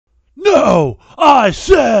No, I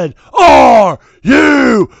said, are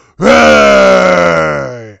you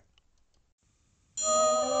ready?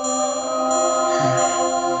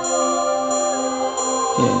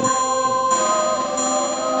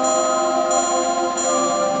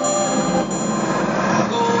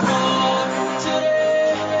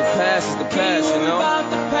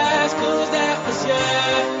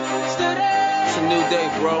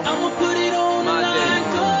 Bro, I'ma put it on my line,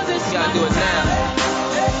 cause it's you gotta do it now.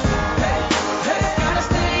 Gotta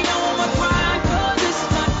stay on my grind, cause this is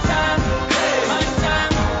my time. My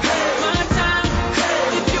time, my time.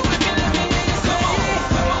 If you can let me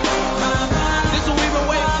come on. This is what we've been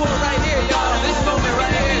waiting for right here, y'all. This moment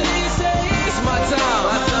right here. It's my time,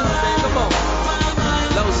 baby. Come on.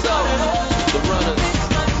 Low soul, the runners.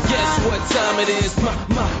 Guess what time it is? My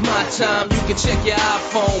time. You can check your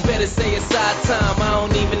iPhone. Better say it's our time. I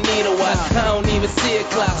don't even need a watch. I don't even see a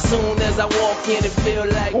clock. Soon as I walk in, it feel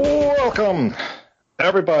like. Welcome,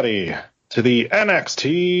 everybody, to the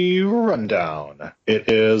NXT Rundown. It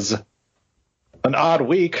is an odd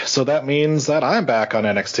week, so that means that I'm back on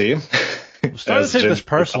NXT. I'm starting to take this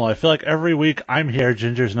personal. I feel like every week I'm here,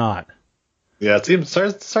 Ginger's not. Yeah, it seems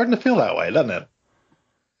starting to feel that way, doesn't it?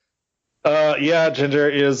 Yeah, Ginger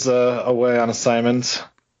is away on assignment,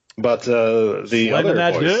 but the other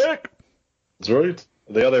voice, that's right,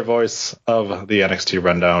 the other voice of the NXT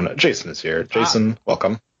Rundown, Jason, is here. Jason,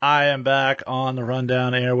 welcome. I am back on the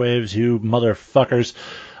Rundown airwaves, you motherfuckers.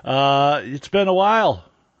 It's been a while.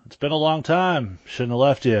 It's been a long time. Shouldn't have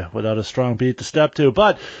left you without a strong beat to step to,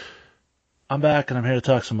 but I'm back and I'm here to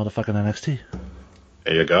talk some motherfucking NXT.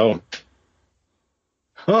 There you go.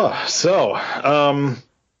 Oh, so,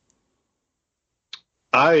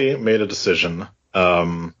 I made a decision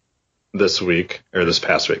this week, or this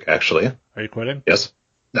past week, actually. Are you quitting? Yes.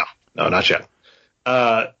 No, not yet.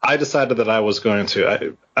 I decided that I was going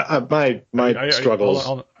to. My struggles.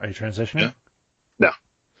 Hold on. Are you transitioning? Yeah.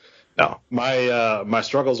 No. My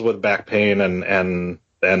struggles with back pain and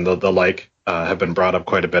the like have been brought up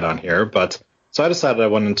quite a bit on here, but so I decided I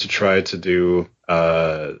wanted to try to do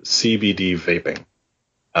CBD vaping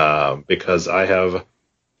because I have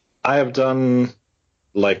done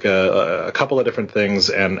like a couple of different things,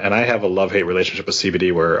 and I have a love-hate relationship with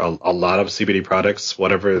CBD where a lot of CBD products,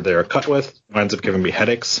 whatever they're cut with, winds up giving me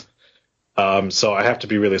headaches. So I have to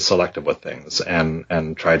be really selective with things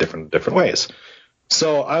and try different ways.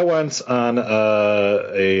 So I went on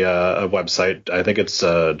a website. I think it's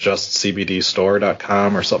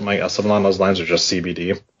justcbdstore.com or something along those lines, or just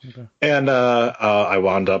CBD. Okay. And I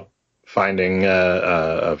wound up finding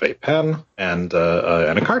a vape pen and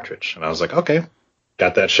a cartridge, and I was like, okay.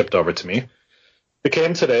 Got that shipped over to me. It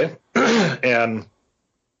came today, and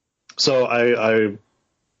so I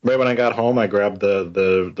right when I got home, I grabbed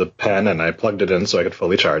the pen and I plugged it in so I could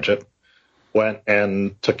fully charge it. Went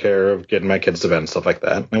and took care of getting my kids to bed and stuff like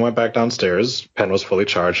that. I went back downstairs. Pen was fully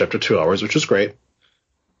charged after 2 hours, which was great.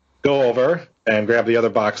 Go over and grab the other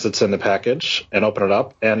box that's in the package and open it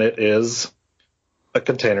up, and it is a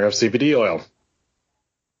container of CBD oil.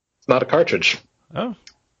 It's not a cartridge. Oh.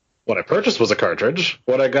 What I purchased was a cartridge.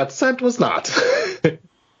 What I got sent was not.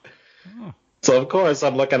 So, of course,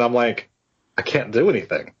 I'm like, I can't do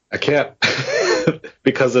anything. I can't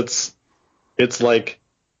because it's a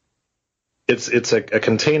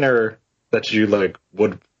container that you like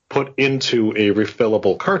would put into a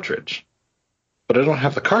refillable cartridge. But I don't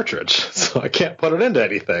have the cartridge, so I can't put it into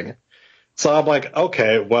anything. So I'm like,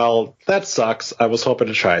 okay, well, that sucks. I was hoping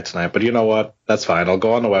to try it tonight, but you know what? That's fine. I'll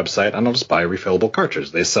go on the website and I'll just buy a refillable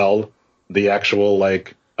cartridge. They sell the actual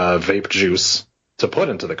vape juice to put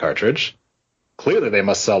into the cartridge. Clearly, they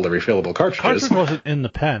must sell the refillable cartridges. The cartridge wasn't in the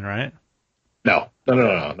pen, right? No.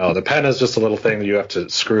 The pen is just a little thing that you have to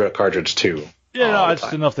screw a cartridge to. Yeah, no, I just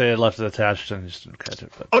didn't know if they had left it attached and just didn't catch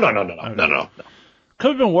it. But... Oh, no.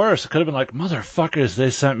 Could have been worse. It could have been like, motherfuckers, they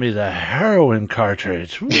sent me the heroin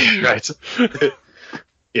cartridge. Right.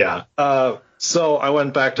 Yeah. So I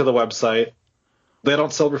went back to the website. They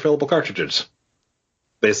don't sell refillable cartridges.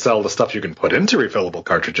 They sell the stuff you can put into refillable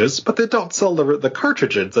cartridges, but they don't sell the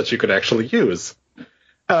cartridges that you can actually use. And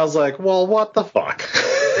I was like, well, what the fuck?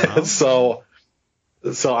 Oh. So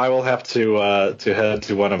I will have to head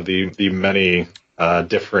to one of the many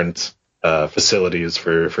different facilities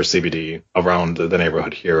for CBD around the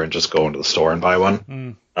neighborhood here and just go into the store and buy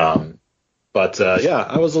one. But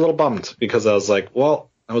I was a little bummed because I was like,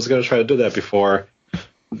 well, I was going to try to do that before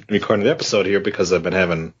recording the episode here because I've been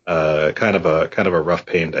having kind of a rough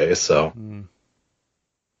pain day. So, and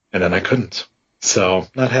then I couldn't. So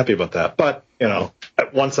not happy about that. But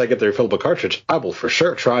once I get the refillable cartridge, I will for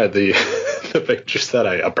sure try the vape juice that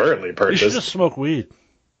I apparently purchased. You should just smoke weed.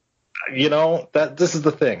 that this is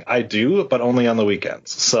the thing. I do, but only on the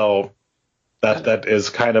weekends. So that is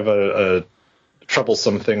kind of a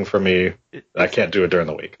troublesome thing for me. I can't do it during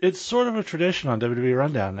the week. It's sort of a tradition on WWE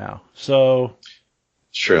Rundown now. So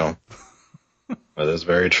It's true. That is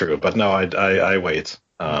very true. But no, I wait.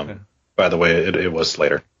 Okay. By the way, it was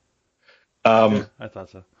later. I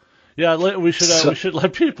thought so. Yeah, we should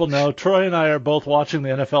let people know. Troy and I are both watching the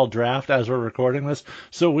NFL draft as we're recording this,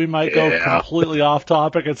 so we might go completely off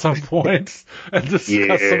topic at some point and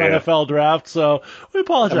discuss some NFL draft. So we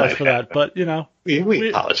apologize for that, but we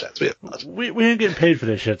apologize. We ain't getting paid for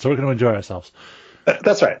this shit, so we're going to enjoy ourselves.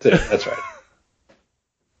 That's right. That's right.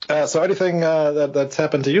 So anything that's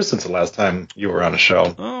happened to you since the last time you were on a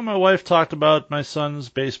show? Oh, my wife talked about my son's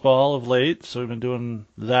baseball of late, so we've been doing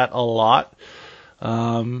that a lot.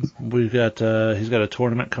 He's got a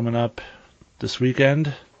tournament coming up this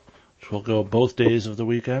weekend, which will go both days of the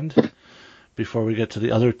weekend before we get to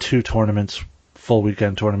the other two tournaments, full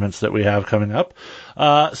weekend tournaments that we have coming up.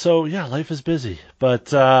 So yeah, life is busy,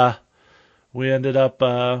 but we ended up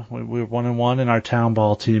we're 1-1 in our town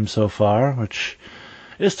ball team so far, which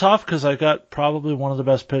is tough because I got probably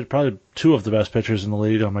probably two of the best pitchers in the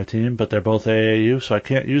league on my team, but they're both AAU, so I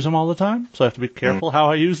can't use them all the time. So I have to be careful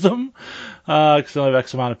how I use them because I have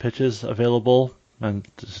X amount of pitches available and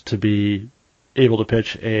to be able to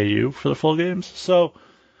pitch AAU for the full games. So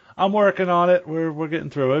I'm working on it. We're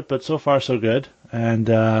getting through it, but so far so good. And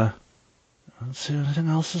let's see, anything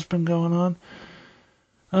else has been going on?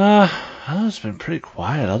 It's been pretty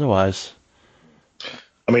quiet otherwise.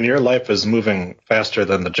 I mean, your life is moving faster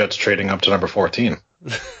than the Jets trading up to number 14.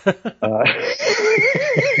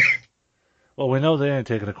 Well, we know they ain't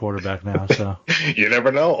taking a quarterback now, so. You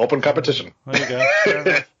never know. Open competition. There you go. Fair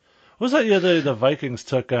enough. Was that the Vikings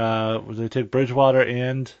took, they took Bridgewater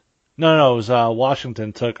and... No, it was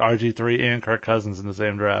Washington took RG3 and Kirk Cousins in the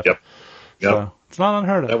same draft. Yep. So it's not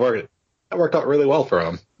unheard of. That worked out really well for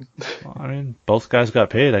them. Well, I mean, both guys got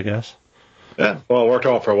paid, I guess. Yeah, well, it worked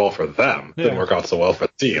out well for them. Yeah. Didn't work out so well for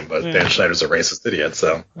the team, but Dan Schneider's a racist idiot,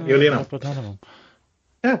 so you know. Put none of them.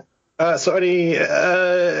 Yeah. So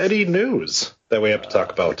any news that we have to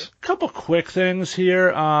talk about? A couple quick things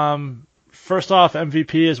here. First off,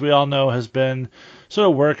 MVP, as we all know, has been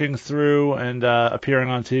sort of working through and appearing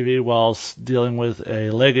on TV while dealing with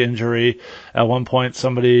a leg injury. At one point,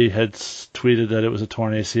 somebody had tweeted that it was a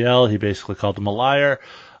torn ACL. He basically called him a liar.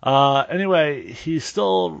 Anyway, he's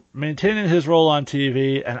still maintaining his role on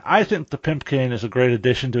TV, and I think the Pimp Cane is a great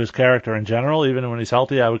addition to his character in general. Even when he's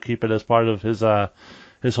healthy, I would keep it as part of his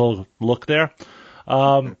whole look there.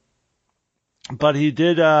 But he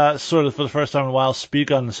did sort of, for the first time in a while,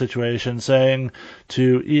 speak on the situation, saying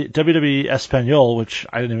to WWE Espanol, which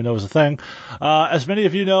I didn't even know was a thing, as many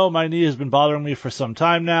of you know, my knee has been bothering me for some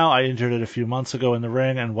time now. I injured it a few months ago in the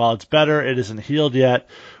ring, and while it's better, it isn't healed yet.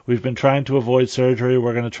 We've been trying to avoid surgery.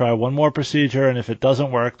 We're going to try one more procedure, and if it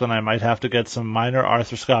doesn't work, then I might have to get some minor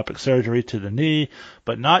arthroscopic surgery to the knee,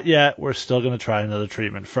 but not yet. We're still going to try another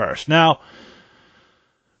treatment first. Now,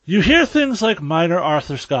 you hear things like minor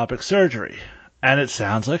arthroscopic surgery, and it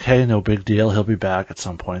sounds like, hey, no big deal, he'll be back at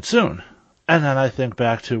some point soon. And then I think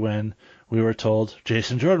back to when we were told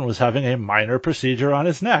Jason Jordan was having a minor procedure on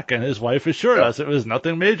his neck, and his wife assured us it was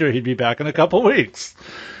nothing major, he'd be back in a couple weeks.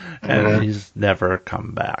 And he's never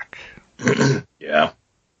come back. Yeah.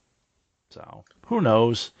 So, who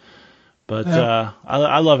knows? But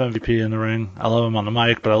I love MVP in the ring. I love him on the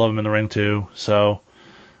mic, but I love him in the ring too. So,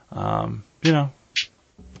 Yeah.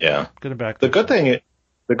 Get him back. The good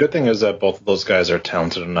thing is that both of those guys are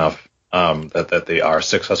talented enough that they are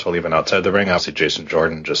successful even outside the ring. Obviously, Jason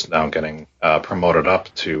Jordan just now getting promoted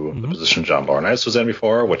up to the position John Laurinaitis was in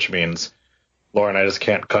before, which means Laurinaitis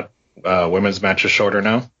can't cut women's matches shorter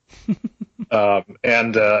now.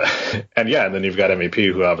 And then you've got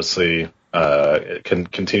MVP, who obviously can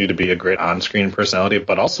continue to be a great on-screen personality,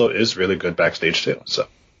 but also is really good backstage too. So.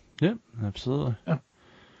 Yep, absolutely. Yeah.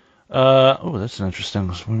 That's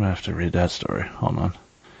interesting. We might have to read that story. Hold on.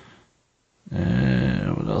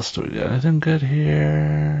 What else do we got? Anything good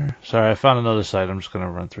here? Sorry, I found another site. I'm just going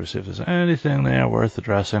to run through, see if there's anything there worth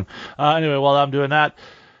addressing. Anyway, while I'm doing that,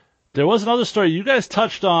 there was another story you guys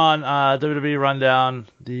touched on, WWE Rundown,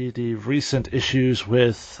 the recent issues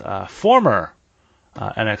with former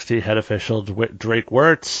NXT head official Drake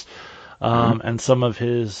Wirtz, and some of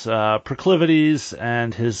his proclivities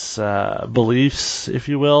and his beliefs, if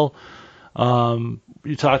you will.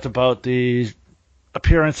 You talked about the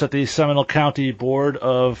appearance at the Seminole County Board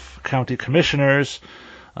of County Commissioners,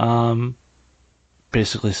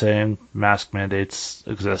 basically saying mask mandates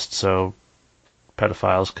exist so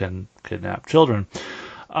pedophiles can kidnap children.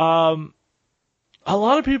 a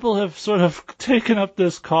lot of people have sort of taken up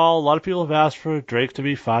this call. A lot of people have asked for Drake to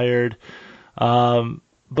be fired.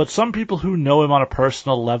 But some people who know him on a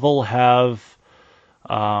personal level have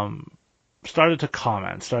started to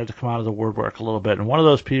comment, started to come out of the woodwork a little bit. And one of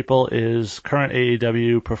those people is current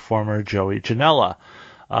AEW performer Joey Janela.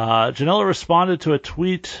 Janela responded to a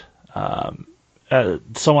tweet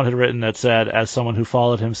someone had written that said, as someone who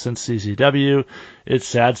followed him since CZW, it's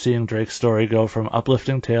sad seeing Drake's story go from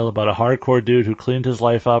uplifting tale about a hardcore dude who cleaned his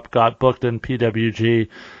life up, got booked in PWG,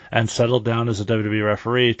 and settled down as a WWE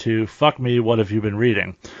referee to, fuck me, what have you been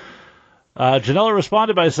reading? Janela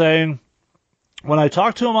responded by saying, when I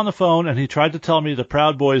talked to him on the phone and he tried to tell me the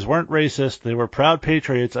Proud Boys weren't racist, they were proud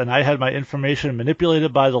patriots, and I had my information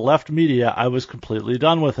manipulated by the left media, I was completely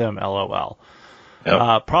done with him, LOL.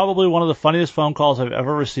 Yep. Probably one of the funniest phone calls I've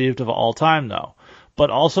ever received of all time, though.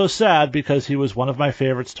 But also sad because he was one of my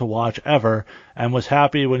favorites to watch ever and was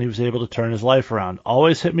happy when he was able to turn his life around.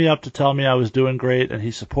 Always hit me up to tell me I was doing great and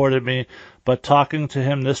he supported me, but talking to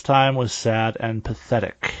him this time was sad and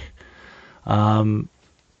pathetic. A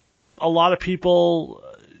lot of people,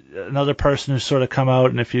 another person who's sort of come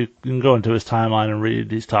out, and if you can go into his timeline and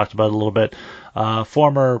read, he's talked about it a little bit.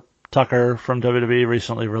 Former Tucker from WWE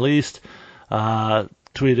recently released.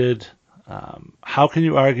 Tweeted, how can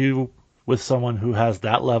you argue with someone who has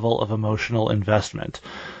that level of emotional investment?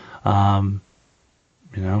 There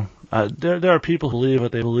are people who believe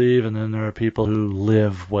what they believe, and then there are people who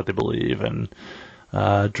live what they believe. And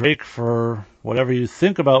Drake, for whatever you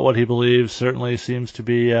think about what he believes, certainly seems to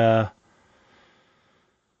be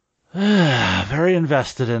very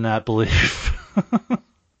invested in that belief.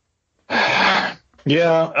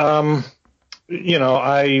 Yeah,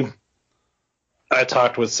 I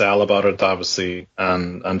talked with Sal about it, obviously,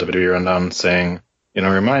 on WWE Rundown, saying,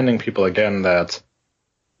 reminding people again that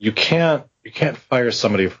you can't fire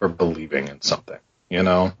somebody for believing in something.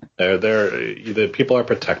 The people are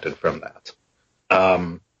protected from that.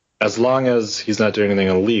 As long as he's not doing anything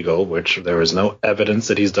illegal, which there is no evidence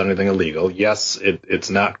that he's done anything illegal. Yes, it's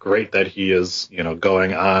not great that he is,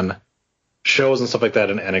 going on shows and stuff like that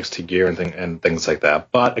in NXT gear and things like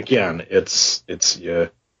that. But again, it's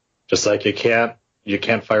just like you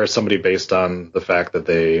can't fire somebody based on the fact that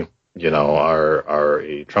they, are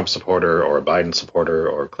a Trump supporter or a Biden supporter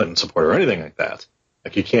or a Clinton supporter or anything like that.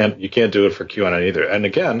 Like you can't do it for QAnon either. And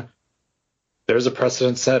again, there's a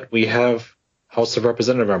precedent set. We have House of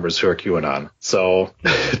Representative members who are QAnon, so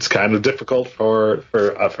it's kind of difficult for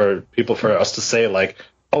us to say like,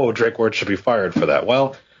 oh, Drake Ward should be fired for that.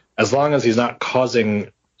 Well, as long as he's not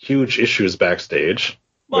causing huge issues backstage.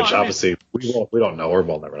 Well, which obviously we don't know or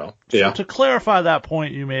we'll never know. Yeah. To clarify that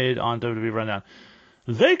point you made on WWE Rundown,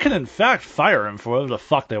 they can in fact fire him for whatever the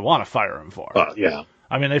fuck they want to fire him for. Yeah.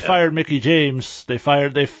 I mean, they fired Mickey James. They've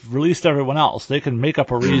released everyone else. They can make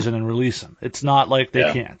up a reason and release him. It's not like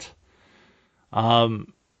they can't.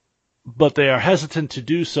 But they are hesitant to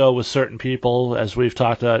do so with certain people, as we've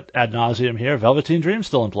talked ad nauseum here. Velveteen Dream's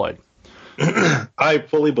still employed. I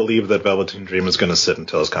fully believe that Velveteen Dream is going to sit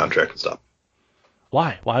until his contract is up.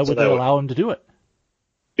 Why? Why would they allow him to do it?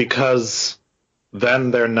 Because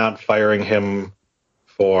then they're not firing him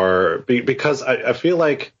because I feel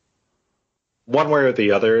like one way or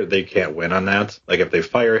the other, they can't win on that. Like if they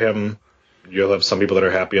fire him, you'll have some people that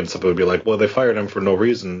are happy and some people will be like, well, they fired him for no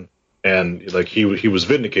reason. And like he was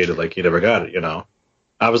vindicated, like he never got it,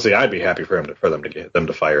 Obviously, I'd be happy for them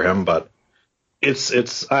to fire him, but it's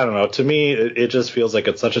I don't know. To me, it just feels like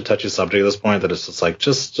it's such a touchy subject at this point that it's just like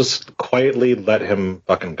just quietly let him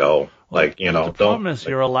fucking go. Like the problem is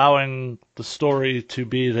you're allowing the story to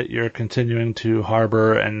be that you're continuing to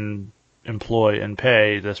harbor and employ and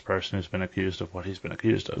pay this person who's been accused of what he's been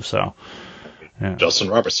accused of. So, yeah. Justin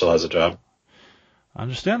Roberts still has a job.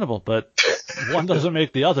 Understandable, but one doesn't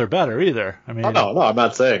make the other better either. I mean, no, I'm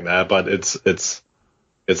not saying that, but it's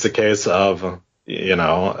a case of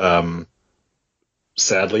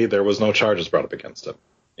sadly there was no charges brought up against him,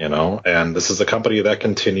 and this is a company that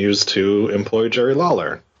continues to employ Jerry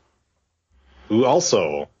Lawler, who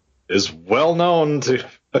also is well known to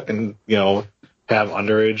fucking have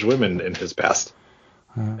underage women in his past,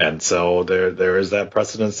 and so there is that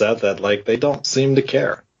precedent set that like they don't seem to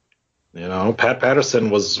care. Pat Patterson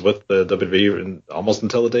was with the WWE almost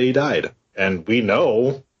until the day he died, and we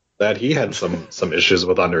know that he had some issues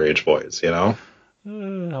with underage boys. I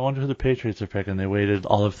wonder who the Patriots are picking. They waited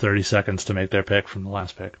all of 30 seconds to make their pick from the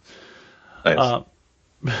last pick. Nice.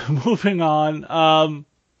 Moving on.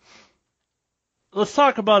 Let's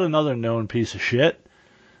talk about another known piece of shit.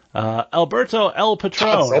 Alberto El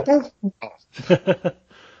Patron.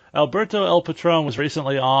 Alberto El Patron was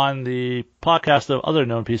recently on the podcast of other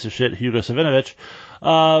known piece of shit, Hugo Savinovich,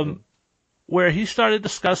 where he started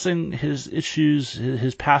discussing his issues,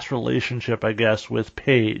 his past relationship, I guess, with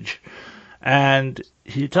Paige. And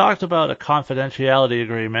he talked about a confidentiality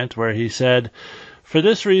agreement where he said, for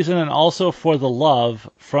this reason and also for the love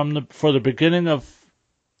for the beginning of,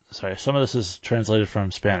 sorry, some of this is translated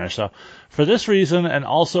from Spanish. So, for this reason and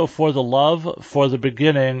also for the love, for the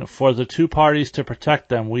beginning, for the two parties to protect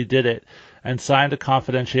them, we did it and signed a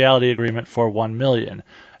confidentiality agreement for $1 million.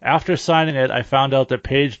 After signing it, I found out that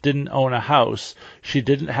Paige didn't own a house, she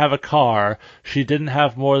didn't have a car, she didn't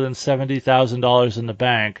have more than $70,000 in the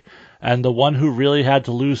bank, and the one who really had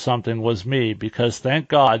to lose something was me, because thank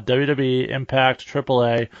God WWE, Impact,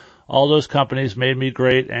 AAA, all those companies made me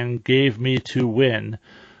great and gave me to win.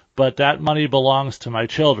 But that money belongs to my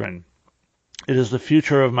children. It is the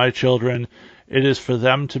future of my children. It is for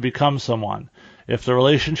them to become someone. If the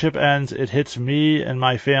relationship ends, it hits me and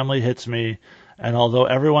my family hits me. And although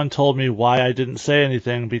everyone told me why I didn't say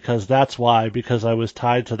anything, because that's why, because I was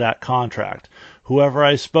tied to that contract. Whoever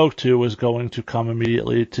I spoke to was going to come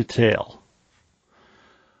immediately to tail.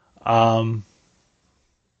 Okay.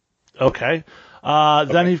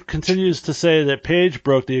 Then he continues to say that Paige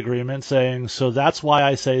broke the agreement, saying, so that's why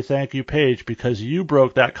I say thank you, Paige, because you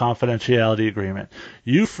broke that confidentiality agreement.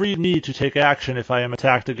 You freed me to take action if I am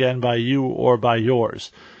attacked again by you or by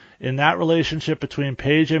yours. In that relationship between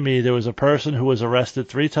Paige and me, there was a person who was arrested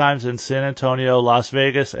 3 times in San Antonio, Las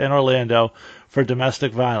Vegas, and Orlando for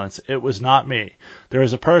domestic violence. It was not me. There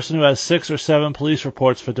is a person who has 6 or 7 police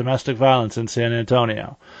reports for domestic violence in San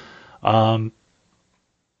Antonio.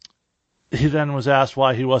 He then was asked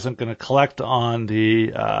why he wasn't going to collect on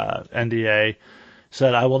the NDA.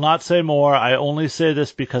 Said, I will not say more. I only say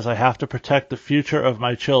this because I have to protect the future of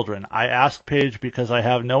my children. I ask Paige because I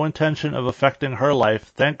have no intention of affecting her life.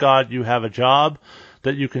 Thank God you have a job,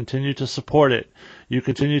 that you continue to support it. You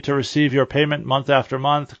continue to receive your payment month after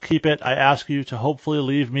month. Keep it. I ask you to hopefully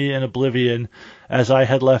leave me in oblivion as I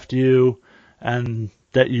had left you, and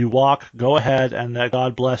that you walk, go ahead, and that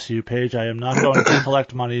God bless you, Paige. I am not going to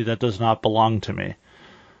collect money that does not belong to me.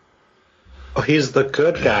 Oh, he's the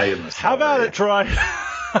good guy in this. How about it, Troy?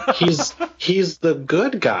 he's the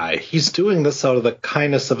good guy. He's doing this out of the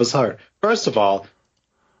kindness of his heart. First of all,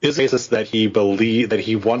 is it racist that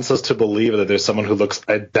he wants us to believe that there's someone who looks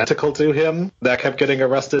identical to him that kept getting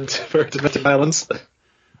arrested for domestic violence?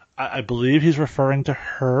 I believe he's referring to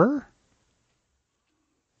her.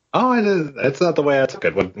 Oh, it's not the way I took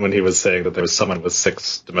it when he was saying that there was someone with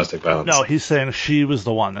 6 domestic violence. No, he's saying she was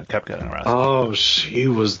the one that kept getting arrested. Oh, she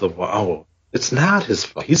was the one. Oh, it's not his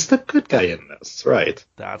fault. He's the good guy in this, right?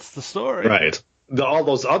 That's the story. Right. All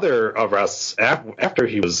those other arrests after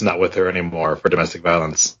he was not with her anymore for domestic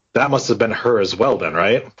violence, that must have been her as well then,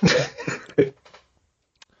 right?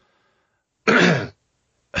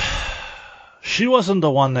 She wasn't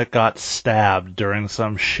the one that got stabbed during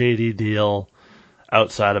some shady deal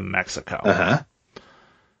outside of Mexico. Uh-huh.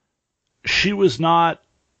 She was not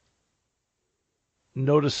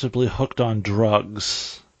noticeably hooked on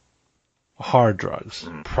drugs, hard drugs,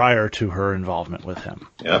 prior to her involvement with him.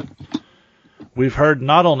 Yeah. We've heard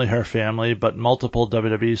not only her family, but multiple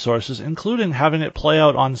WWE sources, including having it play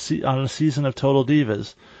out on a season of Total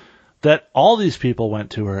Divas, that all these people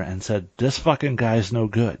went to her and said, this fucking guy's no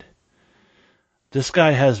good. This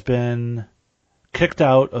guy has been kicked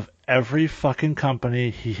out of every fucking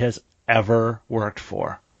company he has ever worked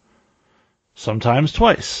for. Sometimes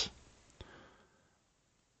twice.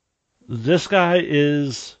 This guy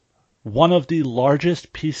is one of the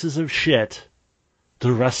largest pieces of shit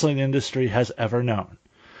the wrestling industry has ever known.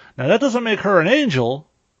 Now, that doesn't make her an angel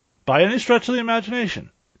by any stretch of the imagination.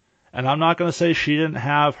 And I'm not going to say she didn't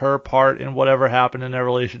have her part in whatever happened in their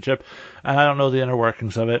relationship, and I don't know the inner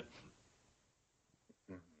workings of it.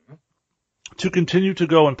 To continue to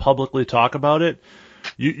go and publicly talk about it,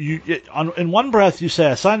 in one breath you say,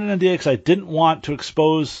 I signed an NDA because I didn't want to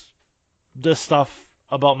expose this stuff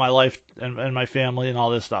about my life and my family and all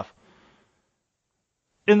this stuff.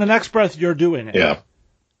 In the next breath, you're doing it. Yeah.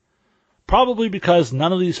 Probably because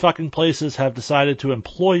none of these fucking places have decided to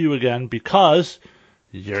employ you again because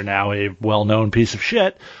you're now a well-known piece of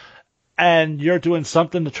shit, and you're doing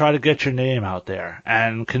something to try to get your name out there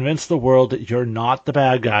and convince the world that you're not the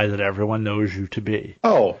bad guy that everyone knows you to be.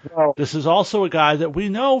 Oh, well. This is also a guy that we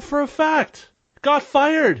know for a fact got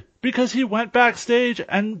fired because he went backstage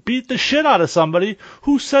and beat the shit out of somebody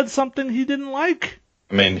who said something he didn't like.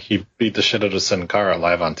 I mean, he beat the shit out of Sin Cara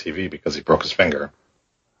live on TV because he broke his finger.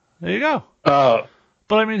 There you go.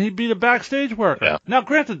 But I mean, he beat a backstage worker. Yeah. Now,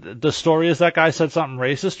 granted, the story is that guy said something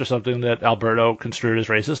racist or something that Alberto construed as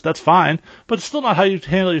racist. That's fine, but it's still not how you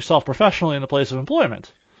handle yourself professionally in the place of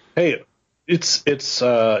employment. Hey, it's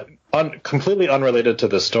completely unrelated to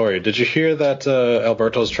this story. Did you hear that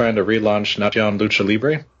Alberto's trying to relaunch Nation Lucha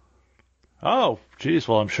Libre? Oh, geez.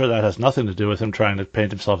 Well, I'm sure that has nothing to do with him trying to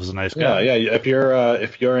paint himself as a nice guy. Yeah. If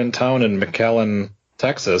you're in town in McAllen,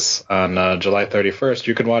 Texas, on July 31st,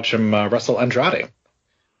 you can watch him wrestle Andrade.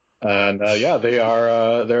 And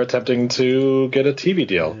they're attempting to get a TV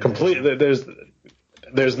deal. Completely,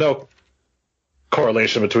 there's no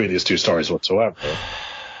correlation between these two stories whatsoever.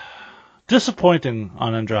 Disappointing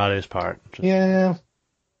on Andrade's part. Yeah.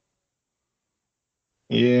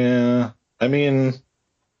 I mean,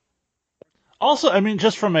 also, I mean,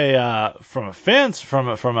 just from a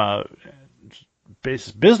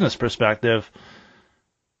business perspective,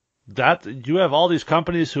 that you have all these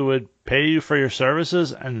companies who would pay you for your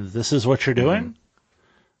services, and this is what you're doing. Mm-hmm.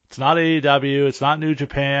 It's not AEW, it's not New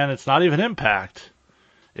Japan, it's not even Impact.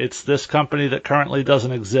 It's this company that currently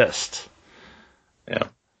doesn't exist. Yeah.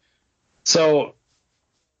 So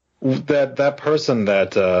that person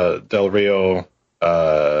that Del Rio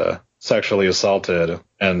sexually assaulted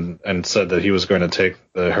and said that he was going to take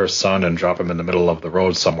her son and drop him in the middle of the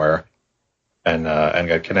road somewhere and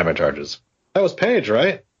get kidnapping charges. That was Paige,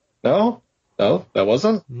 right? No, that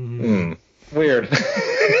wasn't. Weird.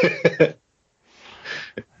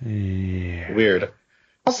 Yeah. Weird.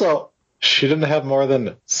 Also, she didn't have more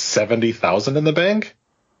than 70,000 in the bank.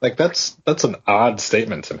 Like that's an odd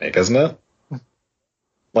statement to make, isn't it?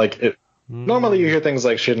 Like normally you hear things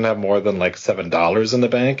like she didn't have more than like $7 in the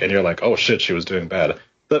bank, and you're like, oh shit, she was doing bad.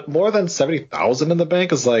 But more than 70,000 in the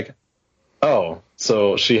bank is like, oh,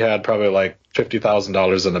 so she had probably like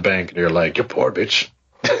 $50,000 in the bank, and you're like, you poor bitch.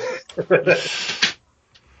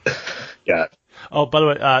 Yeah. Oh, by the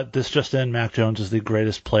way, this just in: Mac Jones is the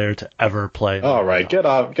greatest player to ever play. All right, get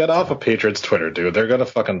off of Patriots Twitter, dude. They're gonna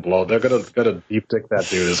fucking blow. They're gonna deep dick that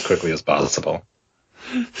dude as quickly as possible.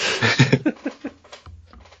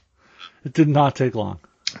 It did not take long.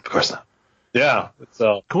 Of course not. Yeah.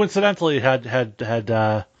 So coincidentally, had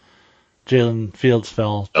Jalen Fields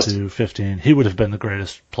fell to 15, he would have been the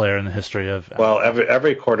greatest player in the history of. Well,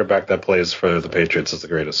 every quarterback that plays for the Patriots is the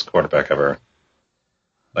greatest quarterback ever.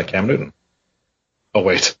 Like Cam Newton. Oh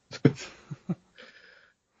wait.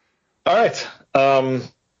 All right.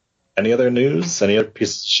 Any other news? Any other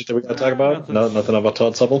piece of shit that we got to talk about? Nothing about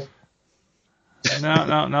Todd Supple?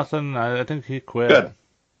 No, nothing. I think he quit. Good.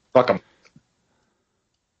 Fuck him.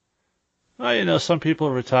 Well, some people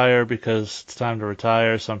retire because it's time to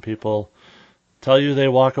retire. Some people tell you they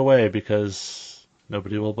walk away because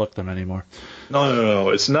nobody will book them anymore. No.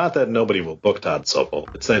 It's not that nobody will book Todd Supple.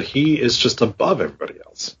 It's that he is just above everybody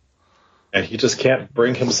else. And he just can't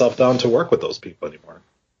bring himself down to work with those people anymore.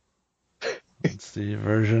 It's the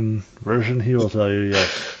version he will tell you,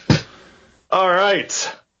 yes. All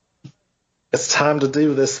right. It's time to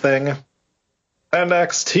do this thing.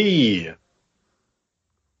 NXT.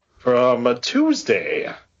 From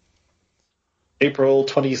Tuesday, April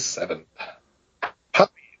 27th.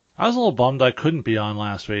 Puppy. I was a little bummed I couldn't be on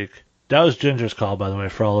last week. That was Ginger's call, by the way,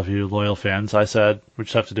 for all of you loyal fans. I said, we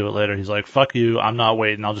just have to do it later. He's like, fuck you, I'm not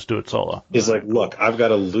waiting, I'll just do it solo. He's like, look, I've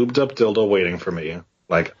got a lubed up dildo waiting for me.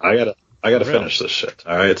 Like, I gotta finish this shit,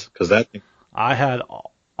 all right? Because that thing... I had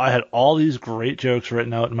all these great jokes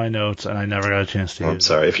written out in my notes, and I never got a chance to use them. I'm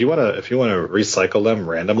sorry. If you wanna recycle them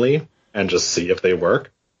randomly and just see if they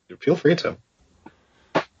work, feel free to.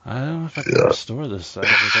 I don't know if I can restore this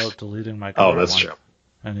without deleting my current Oh, that's one. true.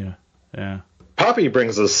 Anyway, yeah. Poppy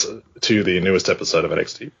brings us to the newest episode of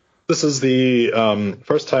NXT. This is the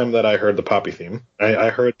first time that I heard the Poppy theme. I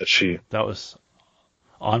heard that she... That was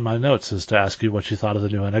on my notes, is to ask you what you thought of the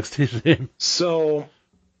new NXT theme. So...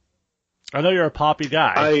 I know you're a Poppy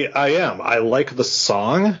guy. I am. I like the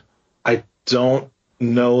song. I don't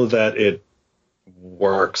know that it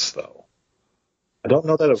works, though. I don't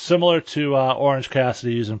know that it's... Similar to Orange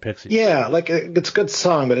Cassidy using Pixie. Yeah, like, it's a good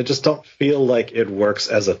song, but I just don't feel like it works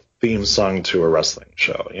as a theme song to a wrestling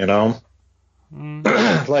show, you know?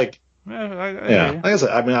 Like, like I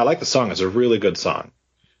said, I mean, I like the song. It's a really good song.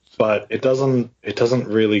 But it doesn't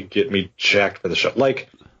really get me jacked for the show. Like,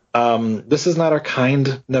 This Is Not Our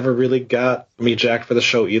Kind never really got me jacked for the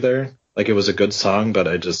show either. Like, it was a good song, but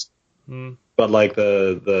I just... But, like,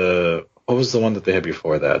 the... What was the one that they had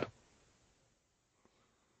before that?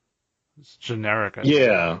 It's generic.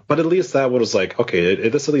 Yeah, but at least that was like, okay,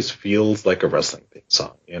 this at least feels like a wrestling theme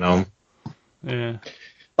song, you know? Yeah.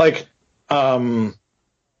 Like,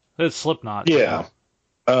 it's Slipknot. Yeah.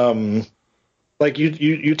 Like like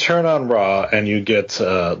you turn on Raw and you get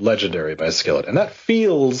Legendary by Skillet, and that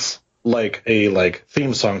feels like a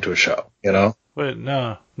theme song to a show, you know? Wait,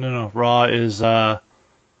 no. Raw is The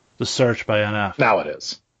Search by NF. Now it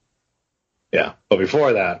is. Yeah, but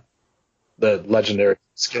before that, the Legendary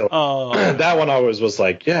Skillet. Oh. That one always was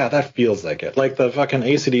like, yeah, that feels like it. Like the fucking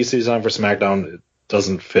AC/DC song for SmackDown, it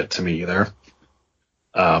doesn't fit to me either.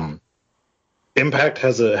 Impact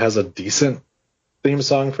has a decent theme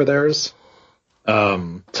song for theirs.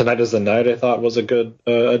 Tonight Is the Night, I thought, was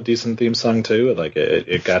a decent theme song too. Like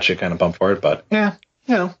it got you kind of pumped for it, but yeah,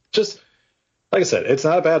 just like I said, it's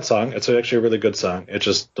not a bad song. It's actually a really good song. It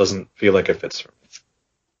just doesn't feel like it fits for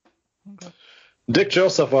me. Okay. Dick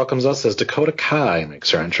Joseph welcomes us as Dakota Kai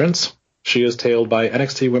makes her entrance. She is tailed by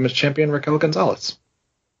NXT Women's Champion Raquel Gonzalez.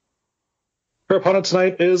 Her opponent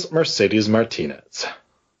tonight is Mercedes Martinez.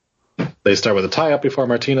 They start with a tie-up before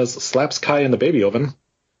Martinez slaps Kai in the baby oven.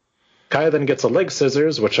 Kai then gets a leg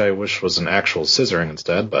scissors, which I wish was an actual scissoring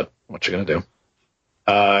instead, but what you gonna do?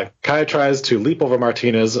 Kai tries to leap over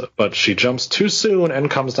Martinez, but she jumps too soon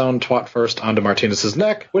and comes down twat first onto Martinez's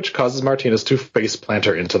neck, which causes Martinez to face plant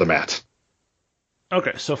her into the mat.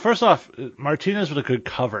 Okay, so first off, Martinez with a good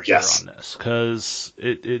cover here on this, because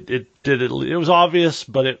it was obvious,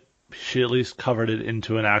 but she at least covered it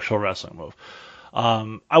into an actual wrestling move.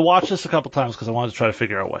 I watched this a couple times because I wanted to try to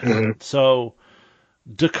figure out what happened. Mm-hmm. So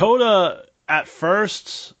Dakota at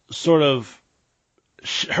first sort of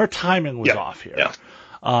her timing was off here.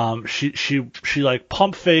 Yeah. She like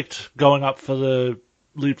pump faked going up for the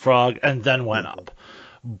leapfrog and then went up.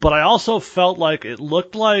 But I also felt like it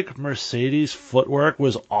looked like Mercedes' footwork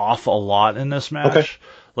was off a lot in this match. Okay.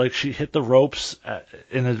 Like she hit the ropes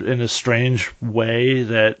in a strange way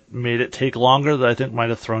that made it take longer, that I think might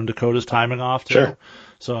have thrown Dakota's timing off too. Sure.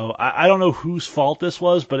 So I don't know whose fault this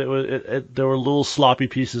was, but there were little sloppy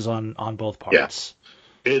pieces on both parts.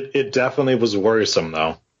 Yeah. It definitely was worrisome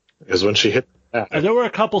though, because when she hit. And there were a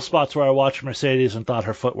couple spots where I watched Mercedes and thought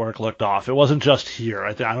her footwork looked off. It wasn't just here.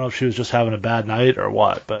 I don't know if she was just having a bad night or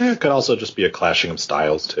what. But it could also just be a clashing of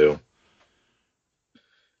styles too.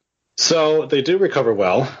 So they do recover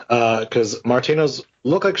well, because Martinez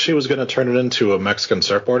looked like she was going to turn it into a Mexican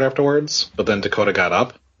surfboard afterwards, but then Dakota got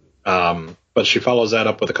up. But she follows that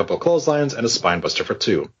up with a couple of clotheslines and a spinebuster for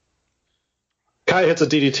 2. Kai hits a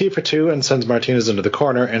DDT for 2 and sends Martinez into the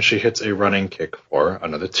corner, and she hits a running kick for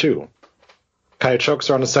another 2. Kai chokes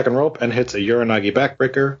her on the second rope and hits a Uranagi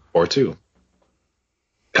backbreaker for 2.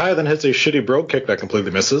 Kai then hits a shitty brogue kick that completely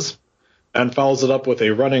misses, and follows it up with a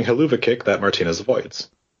running haluva kick that Martinez avoids.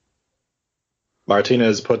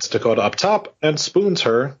 Martinez puts Dakota up top and spoons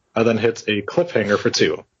her, and then hits a cliffhanger for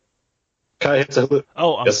 2. Kai hits a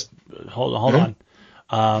yes. Hold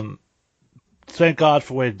on. Thank God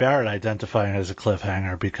for Wade Barrett identifying it as a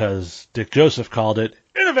cliffhanger, because Dick Joseph called it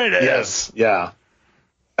innovative. Yes, yeah.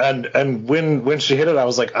 And when she hit it,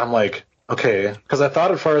 I'm like, okay, because I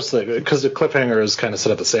thought at first, because the cliffhanger is kind of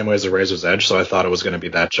set up the same way as the Razor's Edge, so I thought it was going to be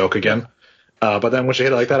that joke again. But then when she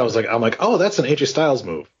hit it like that, I'm like, oh, that's an AJ Styles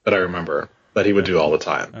move that I remember that he would do all the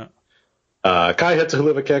time. Yeah. Kai hits a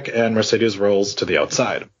haluva kick, and Mercedes rolls to the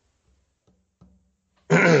outside.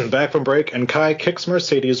 Back from break, and Kai kicks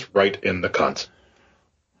Mercedes right in the cunt.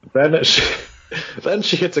 Then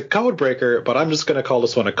she hits a code breaker, but I'm just going to call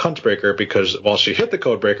this one a cunt breaker, because while she hit the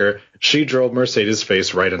code breaker, she drove Mercedes'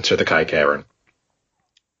 face right into the Kai cavern.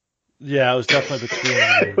 Yeah, it was definitely between.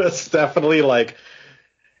 It was definitely like,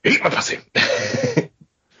 eat my pussy.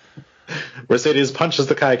 Mercedes punches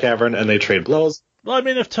the Kai cavern, and they trade blows. Well, I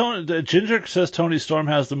mean, if Ginger says Tony Storm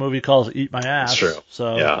has the movie called Eat My Ass. That's true.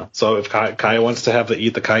 So yeah. So if Kai wants to have the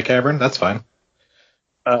Eat the Kai cavern, that's fine.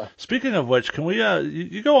 Speaking of which, can we?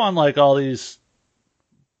 You go on like all these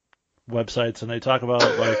websites, and they talk about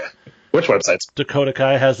like which websites? Dakota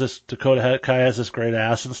Kai has this great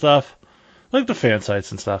ass and stuff, like the fan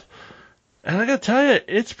sites and stuff. And I gotta tell you,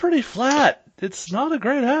 it's pretty flat. It's not a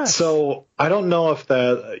great ass. So I don't know if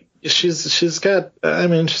that she's got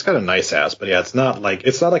a nice ass, but yeah, it's not like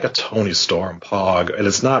a Tony Storm pog, and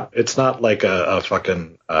it's not like a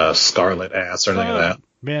fucking Scarlet ass or anything like that.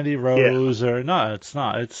 Mandy Rose or no, it's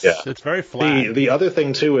not. It's very flat. The other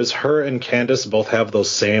thing too is her and Candice both have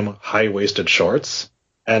those same high waisted shorts,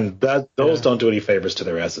 and those don't do any favors to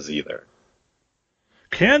their asses either.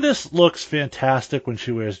 Candice looks fantastic when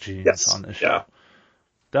she wears jeans on this show. Yeah.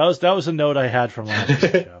 That was a note I had from last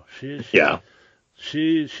week's show.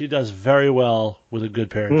 She does very well with a good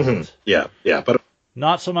pair of jeans. Yeah, but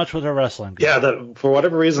not so much with her wrestling. Yeah, for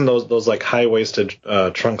whatever reason, those like high waisted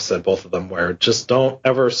trunks that both of them wear just don't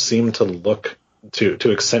ever seem to look to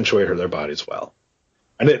accentuate their bodies well.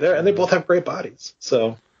 And they both have great bodies.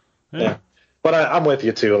 So yeah. But I'm with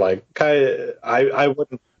you too. Like Kai, I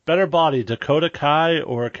wouldn't. Better body, Dakota Kai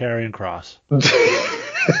or Karrion Kross?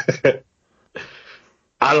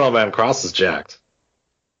 I don't know, man. Cross is jacked.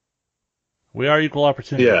 We are equal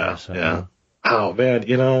opportunity. Yeah, so. yeah. Oh man,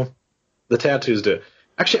 the tattoos do.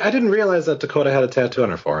 Actually, I didn't realize that Dakota had a tattoo on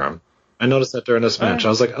her forearm. I noticed that during this match. I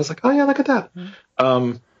was like, oh yeah, look at that.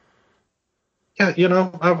 Yeah,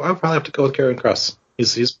 I'll probably have to go with Karrion Kross.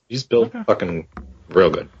 He's built fucking real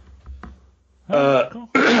good. Cool.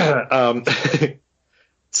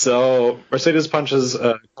 So Mercedes punches.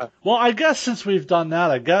 Well, I guess since we've done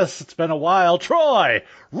that, I guess it's been a while. Troy,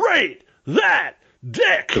 rate that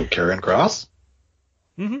dick. Who, Karrion Kross?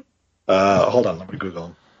 Mm-hmm. Hold on, let me Google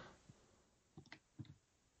him.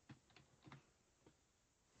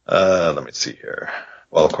 Let me see here.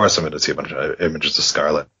 Well, of course I'm going to see a bunch of images of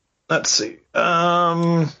Scarlett. Let's see.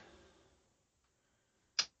 I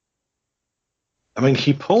mean,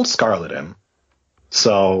 he pulled Scarlett in,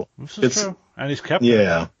 so This is true. And he's kept her.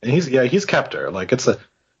 Yeah, and he's kept her. Like it's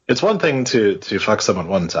one thing to fuck someone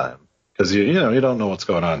one time because you don't know what's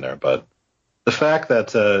going on there, but the fact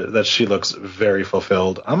that she looks very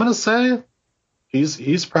fulfilled, I'm gonna say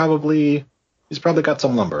he's probably got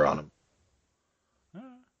some lumber on him.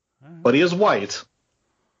 But he is white,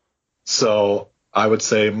 so I would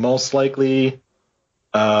say most likely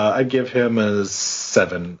I'd give him a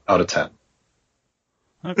 7 out of 10.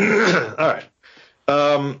 Okay. All right.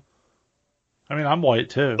 I mean, I'm white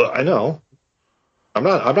too. I know. I'm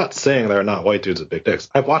not saying there are not white dudes with big dicks.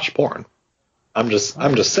 I've watched porn. I'm just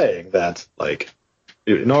saying that, like,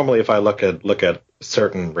 normally if I look at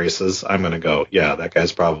certain races, I'm gonna go, yeah, that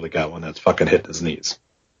guy's probably got one that's fucking hit his knees.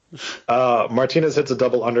 Martinez hits a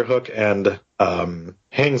double underhook and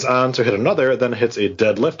hangs on to hit another, then hits a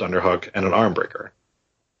deadlift underhook and an arm breaker.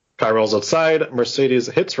 Kai rolls outside, Mercedes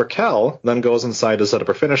hits Raquel, then goes inside to set up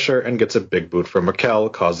her finisher and gets a big boot from Raquel,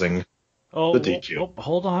 causing the DQ.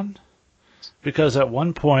 Hold on. Because at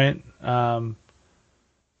one point,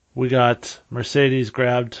 we got Mercedes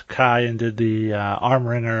grabbed Kai and did the arm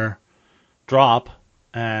wringer drop,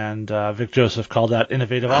 and Vic Joseph called that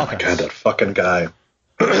innovative offense. Oh my god, that fucking guy.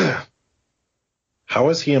 How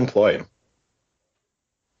is he employed?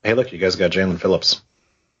 Hey, look, you guys got Jalen Phillips.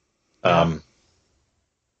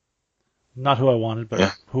 Not who I wanted,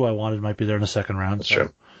 but who I wanted might be there in the second round. That's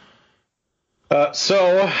true.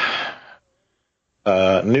 So,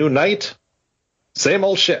 new night, same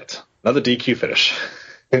old shit. Another DQ finish.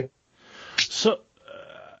 So, all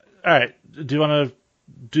right. Do you want to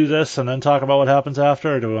do this and then talk about what happens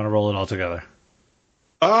after, or do we want to roll it all together?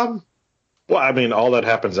 Well, I mean, all that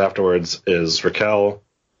happens afterwards is Raquel,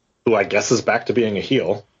 who I guess is back to being a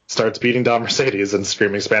heel, starts beating down Mercedes and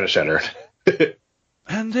screaming Spanish at her.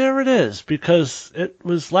 And there it is, because it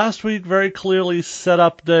was last week very clearly set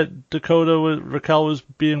up that Raquel was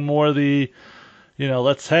being more the,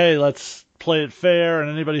 let's play it fair,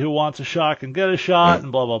 and anybody who wants a shot can get a shot,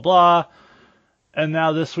 and blah, blah, blah. And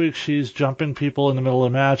now this week she's jumping people in the middle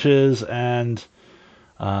of matches and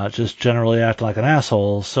just generally acting like an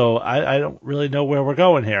asshole. So I don't really know where we're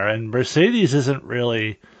going here. And Mercedes isn't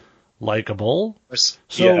really likable.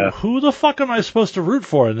 So who the fuck am I supposed to root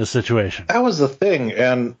for in this situation? That was the thing,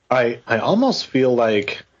 and I almost feel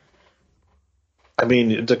like, I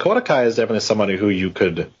mean, Dakota Kai is definitely somebody who you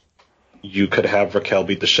could have Raquel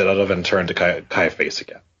beat the shit out of and turn to Kai face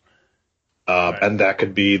again. Right. And that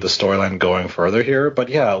could be the storyline going further here. But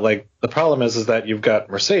yeah, like, the problem is that you've got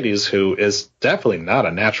Mercedes, who is definitely not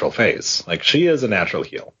a natural face. Like, she is a natural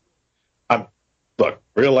heel. Look,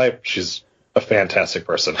 real life, she's a fantastic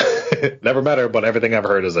person. Never met her, but everything I've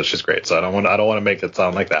heard is that she's great. So I don't want to make it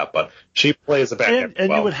sound like that, but she plays a bad and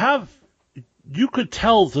well. You could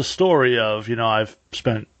tell the story of, I've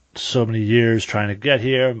spent so many years trying to get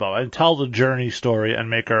here, and tell the journey story and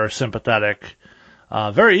make her sympathetic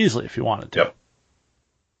very easily if you wanted to.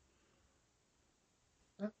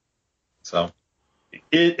 Yep. So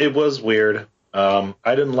it was weird. I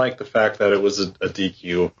didn't like the fact that it was a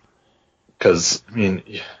DQ because, I mean,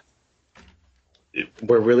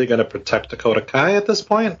 we're really going to protect Dakota Kai at this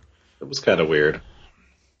point? It was kind of weird.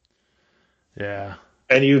 Yeah.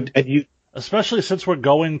 And you especially since we're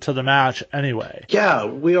going to the match anyway. Yeah,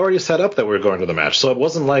 we already set up that we were going to the match. So it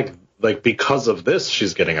wasn't like because of this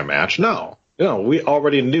she's getting a match. No. We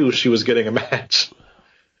already knew she was getting a match.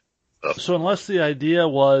 So unless the idea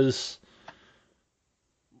was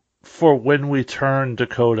for when we turn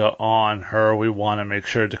Dakota on her, we want to make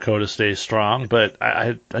sure Dakota stays strong. But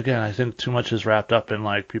I think too much is wrapped up in,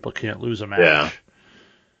 like, people can't lose a match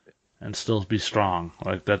and still be strong.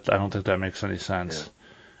 Like, that, I don't think that makes any sense.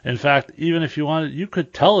 Yeah. In fact, even if you wanted, you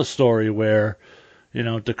could tell a story where,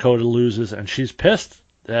 Dakota loses, and she's pissed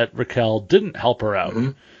that Raquel didn't help her out.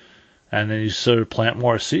 Mhm. And then you sort of plant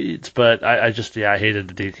more seeds. But I hated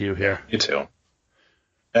the DQ here. Me too.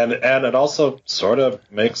 And it also sort of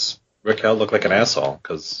makes Raquel look like an asshole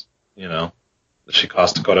because she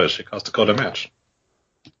cost Dakota a match.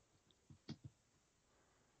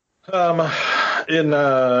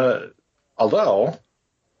 Although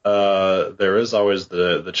there is always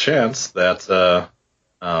the chance that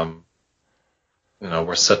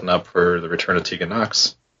we're setting up for the return of Tegan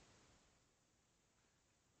Knox.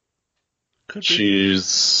 Could be.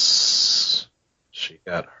 She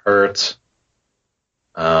got hurt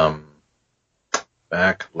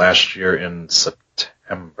back last year in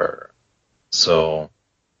September. So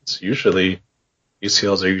it's usually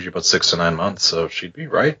ACLs are usually about 6 to 9 months, so she'd be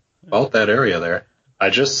right about that area there. I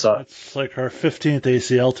just saw It's like her 15th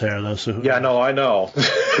ACL tear, though. So Yeah, no, I know.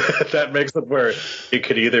 That makes it where it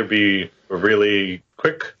could either be a really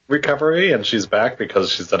quick recovery and she's back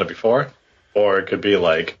because she's done it before, or it could be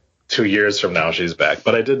like 2 years from now she's back.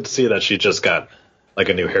 But I did see that she just got like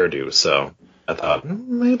a new hairdo, so I thought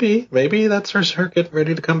maybe that's her getting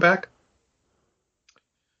ready to come back.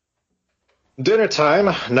 Dinner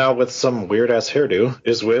time now with some weird ass hairdo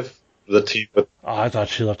is with the team. I thought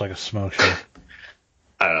she looked like a smoke show.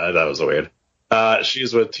 I don't know, that was weird.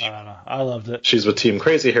 She's with I don't know. I loved it. She's with Team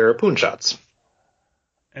Crazy Hair Poon Shots.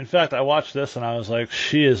 In fact, I watched this and I was like,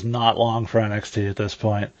 she is not long for NXT at this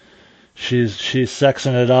point. She's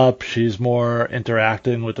sexing it up. She's more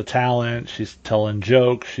interacting with the talent. She's telling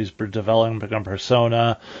jokes. She's developing a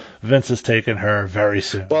persona. Vince is taking her very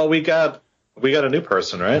soon. Well, we got a new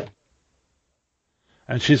person, right?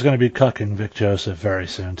 And she's going to be cucking Vic Joseph very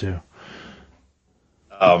soon, too.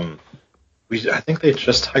 I think they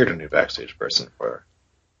just hired a new backstage person for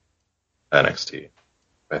NXT,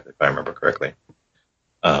 if I remember correctly.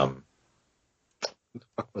 Who the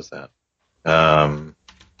fuck was that?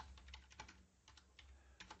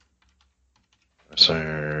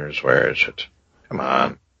 Where is it? Come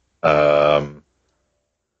on.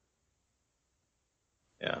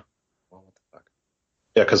 Yeah. Well, what the fuck?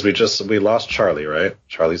 Yeah, because we lost Charlie, right?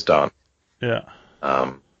 Charlie's done. Yeah.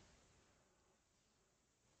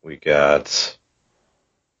 We got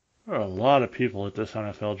There are a lot of people at this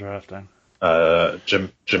NFL drafting.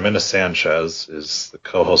 Jimena Sanchez is the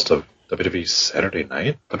co-host of WWE Saturday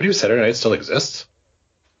Night. WWE Saturday Night still exists?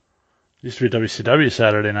 Used to be WCW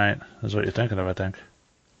Saturday Night, is what you're thinking of, I think.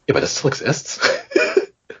 Yeah, but it still exists.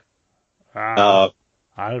 I've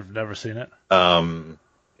never seen it.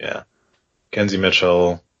 Yeah. Kenzie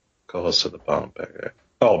Mitchell, co-host of the Bone Bagger.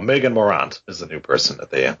 Oh, Megan Morant is the new person that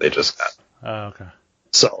they just got. Oh, okay.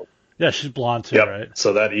 So Yeah, she's blonde too, yep. right?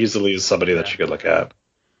 So that easily is somebody that you could look at.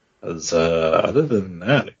 As other than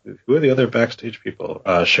that, who are the other backstage people?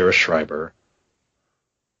 Shara Schreiber.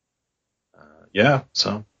 Yeah.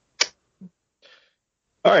 So.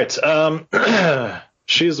 All right.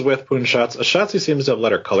 She's with Poon Shots. Shotzi seems to have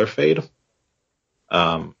let her color fade.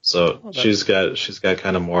 So she's got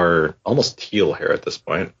kind of more almost teal hair at this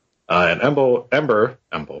point. And Ember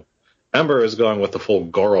is going with the full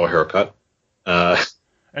Goro haircut.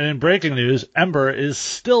 And in breaking news, Ember is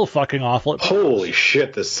still fucking awful at Holy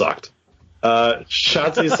shit, this sucked.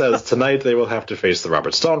 Shotzi says tonight they will have to face the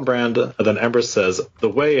Robert Stone brand. And then Ember says the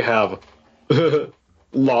Way have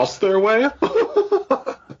lost their way.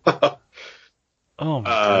 Oh my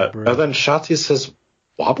god, bro. And then Shotzi says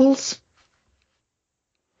wobbles.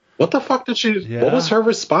 What the fuck did she? Yeah. What was her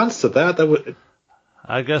response to that?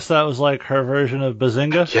 I guess that was like her version of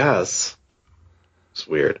Bazinga. Yes. It's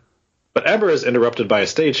weird. But Ember is interrupted by a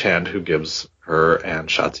stagehand who gives her and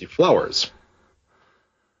Shotzi flowers.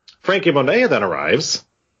 Frankie Monet then arrives,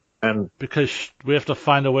 and Because we have to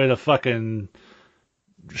find a way to fucking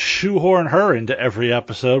shoehorn her into every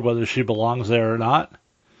episode, whether she belongs there or not.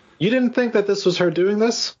 you didn't think that this was her doing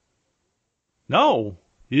this? No,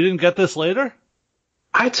 you didn't get this later.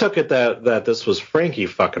 I took it that this was Frankie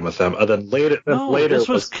fucking with them, and then later This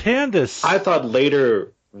was Candace. I thought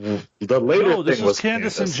later. The later No, this thing was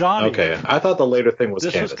Candace and Johnny. Okay, I thought the later thing was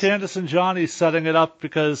This Candace. was Candace and Johnny setting it up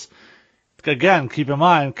because, again, keep in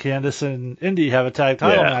mind, Candace and Indy have a tag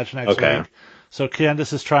title match next week. So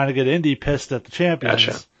Candace is trying to get Indy pissed at the champions.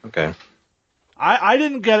 Gotcha. Okay. I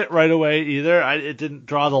didn't get it right away either. It didn't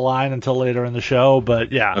draw the line until later in the show,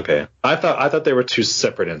 but yeah. Okay. I thought they were two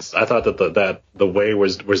separate instances. I thought that the Way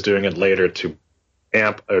was doing it later to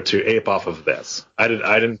ape off of this. I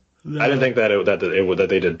didn't think that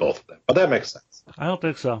they did both of them, but that makes sense. I don't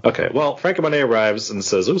think so. Okay, well, Frankie Monet arrives and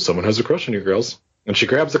says, "Ooh, someone has a crush on you girls," and she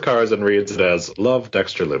grabs the cards and reads it as "Love,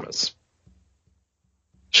 Dexter Loomis."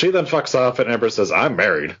 She then fucks off, and Ember says, "I'm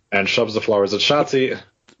married," and shoves the flowers at Shotzi.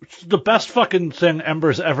 The best fucking thing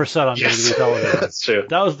Ember's ever said on Yes. WWE television. That's true.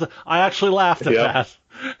 That was I actually laughed at Yep.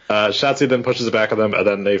 that. Shotzi then pushes it back on them, and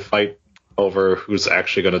then they fight over who's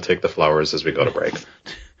actually going to take the flowers as we go to break.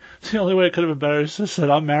 The only way it could have been better is just said,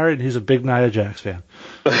 I'm married, and he's a big Nia Jax fan.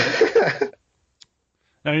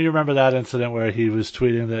 Now, you remember that incident where he was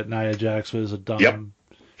tweeting that Nia Jax was a dumb,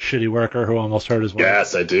 shitty worker who almost hurt his wife?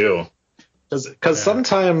 Yes, I do. Because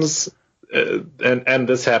sometimes, and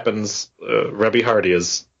this happens, Rebby Hardy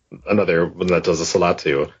is another one that does this a lot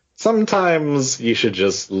too. Sometimes you should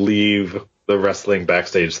just leave the wrestling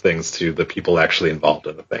backstage things to the people actually involved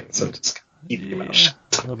in the things and just keep your mouth shut.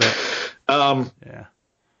 A little bit. Yeah.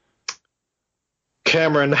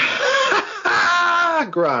 Cameron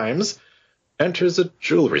Grimes enters a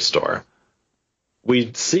jewelry store.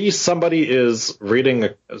 We see somebody is reading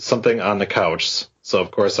something on the couch, so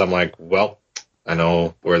of course I'm like, well, I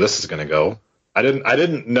know where this is going to go. I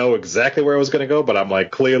didn't know exactly where it was going to go, but I'm like,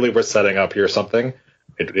 clearly we're setting up here something.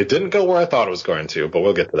 It didn't go where I thought it was going to, but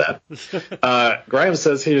we'll get to that. Grimes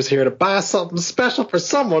says he was here to buy something special for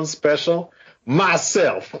someone special,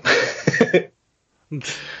 myself.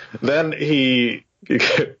 Then he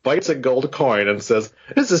bites a gold coin and says,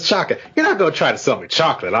 "This is chocolate. You're not going to try to sell me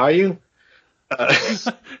chocolate, are you?"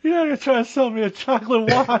 You're not going to try to sell me a chocolate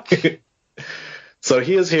watch. So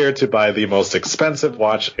he is here to buy the most expensive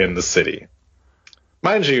watch in the city.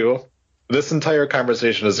 Mind you, this entire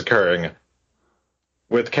conversation is occurring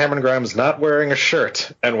with Cameron Grimes not wearing a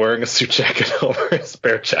shirt and wearing a suit jacket over his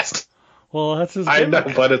bare chest. Well, that's his I gimmick.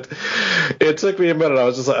 know, but it took me a minute. I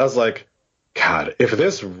was like, God, if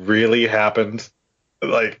this really happened,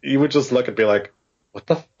 like, you would just look and be like, what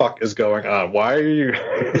the fuck is going on? Why are you?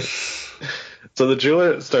 So the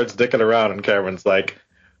jeweler starts dicking around, and Cameron's like,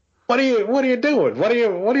 what are you doing? What are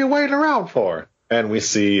you waiting around for? And we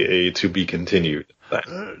see a to be continued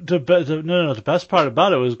thing. The best part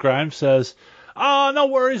about it was Grimes says, "Oh, no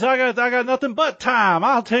worries, I got nothing but time.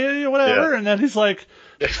 I'll tell you whatever." Yeah. And then he's like,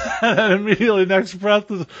 and then immediately next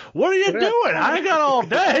breath is, "What are you doing? I ain't got all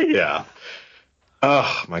day." Yeah.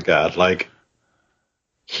 Oh my God. Like,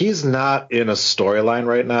 he's not in a storyline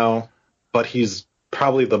right now, but he's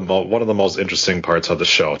probably one of the most interesting parts of the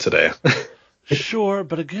show today. Sure,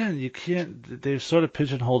 but again, you can't. They've sort of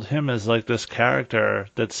pigeonholed him as like this character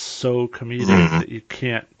that's so comedic that you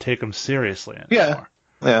can't take him seriously anymore.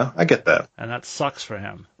 Yeah, I get that. And that sucks for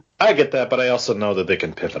him. I get that, but I also know that they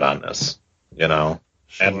can pivot on this, you know?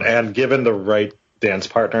 Sure. And given the right dance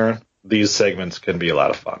partner, these segments can be a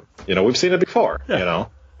lot of fun. You know, we've seen it before, you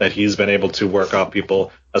know, that he's been able to work off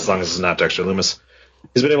people, as long as it's not Dexter Lumis.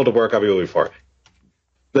 He's been able to work off people before.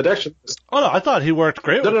 The Dexter... Oh, no, I thought he worked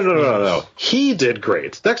great with No. He did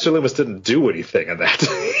great. Dexter Lumis didn't do anything in that.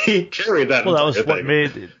 He carried that. Well, that was entire what thing.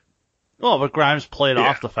 made it. Well, but Grimes played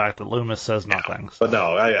off the fact that Loomis says nothing. So. But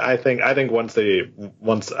no, I think once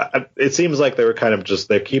it seems like they were kind of just,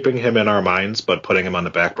 they're keeping him in our minds, but putting him on the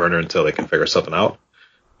back burner until they can figure something out.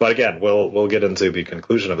 But again, we'll get into the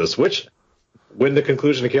conclusion of this, which when the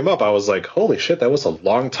conclusion came up, I was like, holy shit, that was a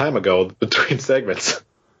long time ago between segments.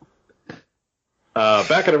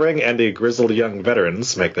 Back in the ring, and the grizzled young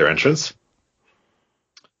veterans make their entrance.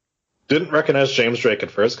 Didn't recognize James Drake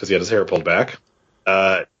at first because he had his hair pulled back.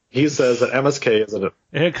 He says that MSK is Yeah,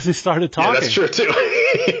 because he started talking. Yeah, that's true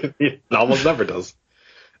too. He almost never does.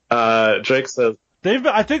 Drake says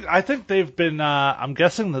I think they've been. I'm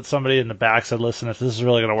guessing that somebody in the back said, "Listen, if this is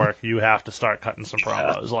really going to work, you have to start cutting some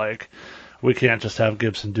promos. Like, we can't just have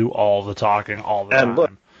Gibson do all the talking all the time."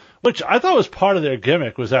 look, which I thought was part of their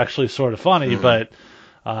gimmick, was actually sort of funny, but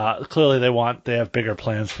clearly they have bigger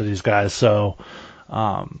plans for these guys, so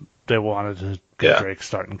they wanted to get Drake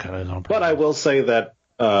starting kind of his own. But I will say that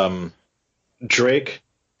Drake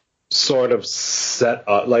sort of set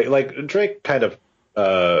up, like Drake kind of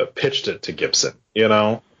pitched it to Gibson, you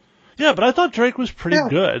know? Yeah, but I thought Drake was pretty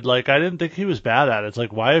good. Like, I didn't think he was bad at it. It's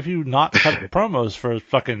like, why have you not cut promos for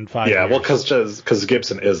fucking 5 years? Yeah, well, because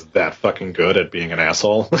Gibson is that fucking good at being an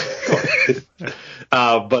asshole.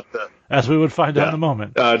 But as we would find out in a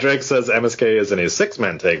moment. Drake says MSK is in a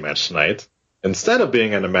 6-man tag match tonight, instead of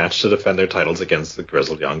being in a match to defend their titles against the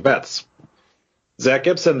grizzled young vets. Zach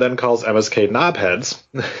Gibson then calls MSK knobheads.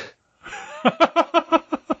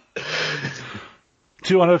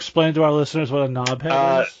 Do you want to explain to our listeners what a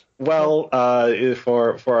knobhead is? Well,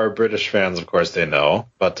 for our British fans, of course, they know.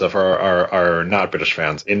 But for our not British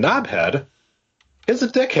fans, a knobhead is a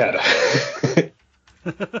dickhead.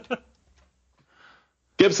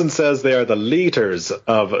 Gibson says they are the leaders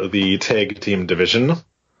of the tag team division.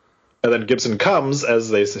 And then Gibson comes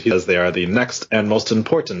as they are the next and most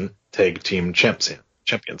important tag team champions.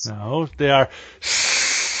 champions. No, they are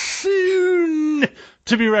soon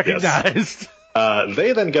to be recognized.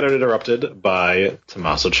 They then get interrupted by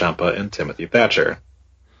Tommaso Ciampa and Timothy Thatcher.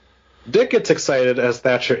 Dick gets excited as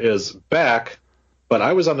Thatcher is back, but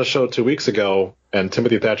I was on the show 2 weeks ago, and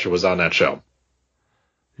Timothy Thatcher was on that show.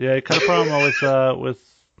 Yeah, he cut a promo with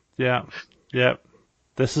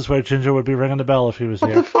This is where Ginger would be ringing the bell if he was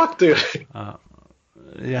What here. the fuck, dude?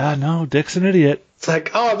 Yeah, no, Dick's an idiot. It's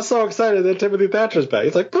like, oh, I'm so excited that Timothy Thatcher's back.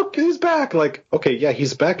 He's like, look, he's back. Like, okay, yeah,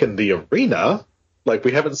 he's back in the arena. Like,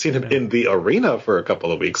 we haven't seen him in the arena for a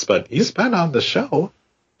couple of weeks, but he's been on the show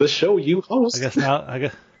you host.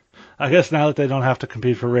 I guess now that they don't have to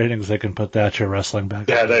compete for ratings, they can put Thatcher wrestling back.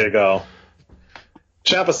 Yeah, there you go.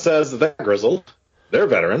 Ciampa says they're grizzled, they're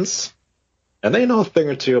veterans, and they know a thing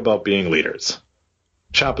or two about being leaders.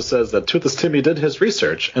 Ciampa says that Toothless Timmy did his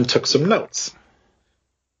research and took some notes.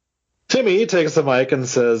 Timmy takes the mic and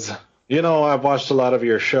says, I've watched a lot of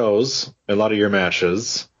your shows, a lot of your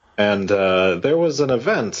matches, and there was an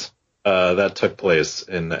event that took place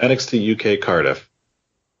in NXT UK Cardiff,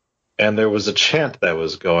 and there was a chant that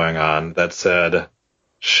was going on that said,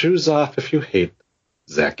 "Shoes off if you hate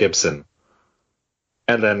Zach Gibson."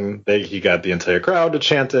 And then he got the entire crowd to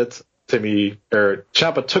chant it.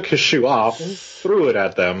 Ciampa took his shoe off, threw it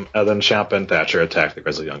at them, and then Ciampa and Thatcher attacked the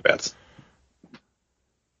Grizzly Young Vets.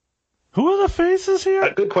 Who are the faces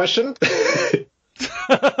here? Good question.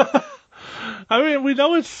 I mean, we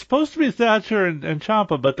know it's supposed to be Thatcher and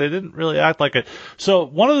Ciampa, but they didn't really act like it. So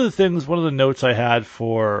one of the notes I had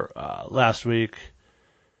for last week,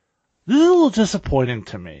 this is a little disappointing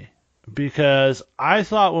to me, because I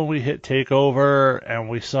thought when we hit TakeOver and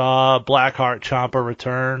we saw Blackheart Ciampa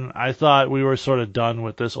return, I thought we were sort of done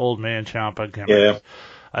with this old man Ciampa gimmick. Yeah.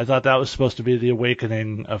 I thought that was supposed to be the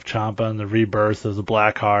awakening of Ciampa and the rebirth of the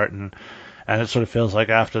Blackheart, and it sort of feels like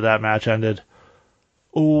after that match ended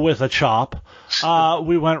with a chop,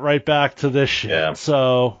 we went right back to this shit. Yeah.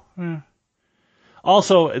 So,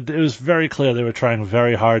 also, it was very clear they were trying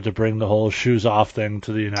very hard to bring the whole shoes off thing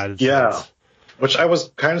to the United States. Which I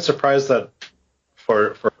was kind of surprised that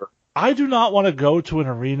for I do not want to go to an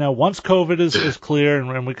arena once COVID is clear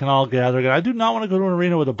and we can all gather again. I do not want to go to an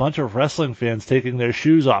arena with a bunch of wrestling fans taking their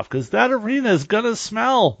shoes off, because that arena is gonna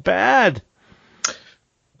smell bad.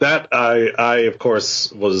 That I of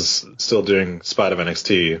course was still doing Spot of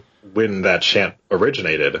NXT when that chant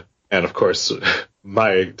originated, and of course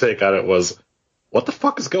my take on it was, what the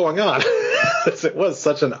fuck is going on? It was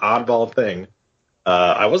such an oddball thing.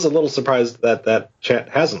 I was a little surprised that chant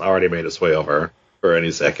hasn't already made its way over for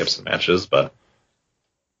any Zach Gibson matches, but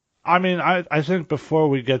I mean, I think before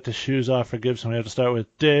we get the shoes off for Gibson, we have to start with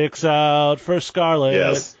 "Dicks out for Scarlett."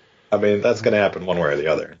 yes, I mean that's going to happen one way or the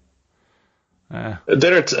other. I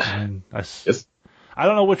don't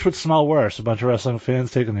know which would smell worse: a bunch of wrestling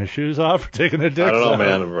fans taking their shoes off or taking their dicks out. I don't know,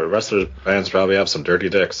 man. Wrestler fans probably have some dirty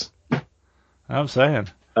dicks. I'm saying.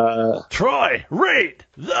 Troy, rate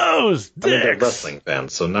those dicks. I mean, they're wrestling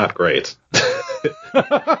fans, so not great.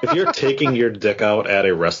 If you're taking your dick out at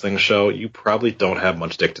a wrestling show, you probably don't have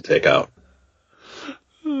much dick to take out.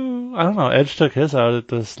 I don't know. Edge took his out at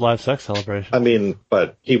this live sex celebration. I mean,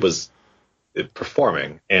 but he was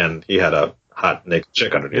performing, and he had a hot naked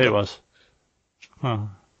chick underneath him. Yeah, he was. Huh.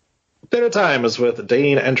 Dinner time is with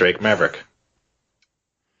Dane and Drake Maverick.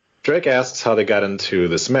 Drake asks how they got into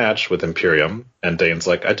this match with Imperium, and Dane's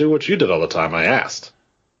like, I do what you did all the time, I asked.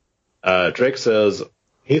 Drake says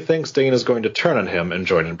he thinks Dane is going to turn on him and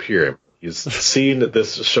join Imperium. He's seen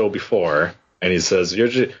this show before, and he says,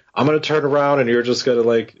 I'm going to turn around and you're just going to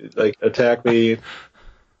like attack me.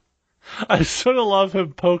 I sort of love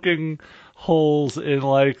him poking holes in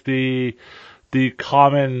like the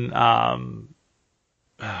common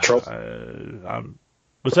trope.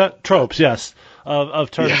 What's that? Tropes, yes.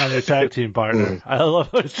 Of turning on your tag team partner. I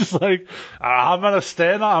love it. It's just like, I'm going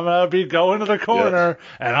to be going to the corner,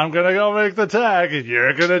 and I'm going to go make the tag, and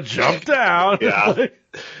you're going to jump down. Yeah.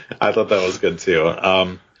 I thought that was good, too.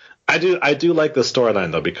 I do like the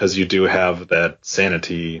storyline, though, because you do have that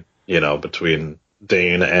sanity, between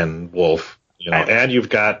Dane and Wolf, and you've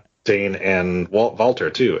got Dane and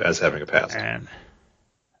Walter, too, as having a past.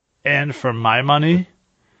 And for my money,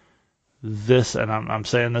 this, and I'm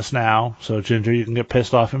saying this now, so Ginger, you can get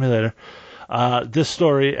pissed off at me later. This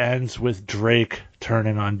story ends with Drake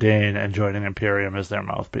turning on Dane and joining Imperium as their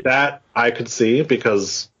mouthpiece. That I could see,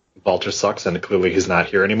 because Walter sucks, and clearly he's not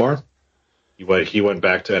here anymore. He went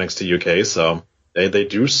back to NXT UK, so they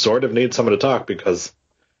do sort of need someone to talk, because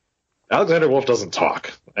Alexander Wolf doesn't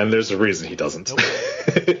talk, and there's a reason he doesn't. Nope.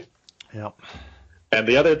 Yep. And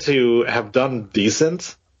the other two have done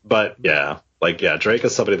decent, but Drake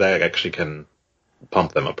is somebody that actually can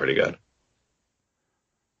pump them up pretty good.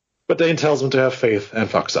 But Dane tells him to have faith and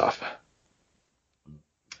fucks off.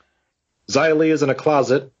 Xia Li is in a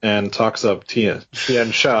closet and talks up Tian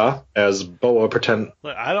Sha as Boa pretend.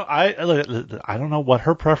 Look, I don't know what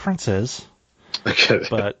her preference is,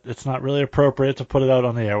 but it's not really appropriate to put it out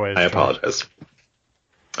on the airwaves. I apologize.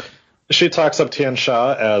 She talks up Tian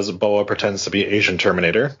Sha as Boa pretends to be Asian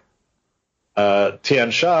Terminator.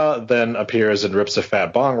 Tian Sha then appears and rips a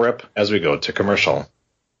fat bong rip as we go to commercial.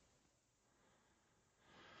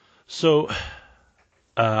 So,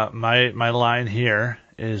 my line here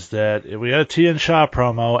is that we got a Tian Sha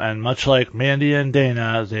promo, and much like Mandy and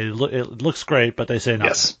Dana, it looks great, but they say nothing.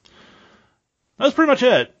 Yes. That's pretty much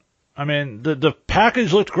it. I mean, the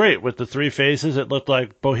package looked great with the three faces. It looked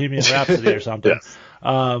like Bohemian Rhapsody or something. Yes.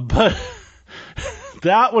 But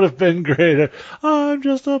that would have been great. I'm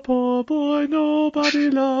just a poor boy, nobody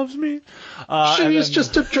loves me. She's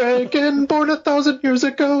just a dragon born 1,000 years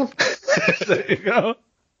ago. There you go.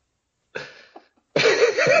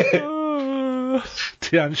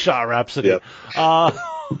 Tian Sha Rhapsody. Yep.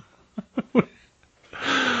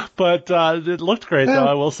 But it looked great, though.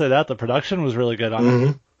 I will say that the production was really good on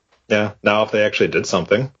it. Yeah. Now, if they actually did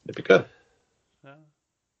something, it'd be good.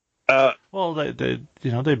 Well,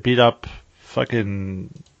 they beat up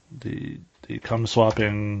fucking the cum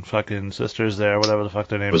swapping fucking sisters there, whatever the fuck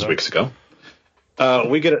their names It was are. weeks ago.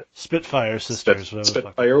 We get it. Spitfire sisters. Whatever the fuck.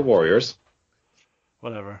 Spitfire Warriors.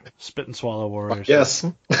 Whatever. Spit and swallow warriors. Yes.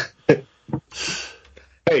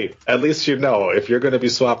 Hey, at least you know if you're going to be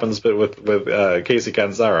swapping spit with Casey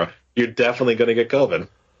Canzaro, you're definitely going to get COVID.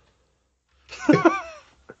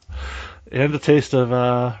 And a taste of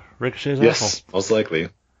Ricochet's Yes, most likely.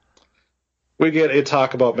 We get a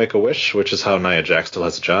talk about Make-A-Wish, which is how Nia Jax still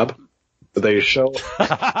has a job. They show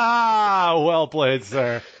apple. Well played,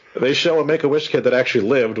 sir. They show a Make-A-Wish kid that actually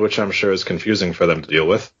lived, which I'm sure is confusing for them to deal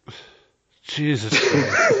with. Jesus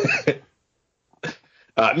Christ.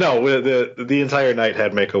 No, the entire night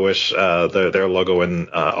had Make-A-Wish, their logo in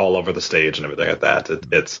all over the stage and everything like that.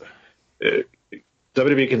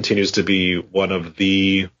 WWE continues to be one of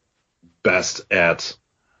the best at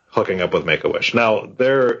hooking up with Make-A-Wish. Now,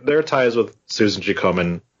 their ties with Susan G.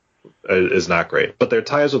 Komen is not great, but their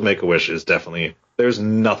ties with Make-A-Wish is definitely, there's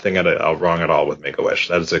nothing wrong at all with Make-A-Wish.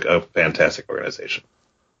 That is a fantastic organization.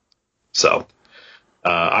 So,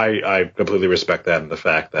 I completely respect that, and the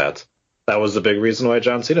fact that was the big reason why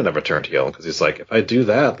John Cena never turned heel, because he's like, if I do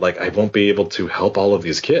that, like, I won't be able to help all of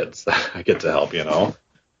these kids that I get to help, you know?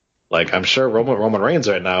 Like, I'm sure Roman Reigns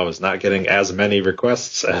right now is not getting as many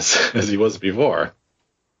requests as he was before.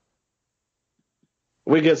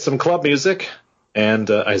 We get some club music, and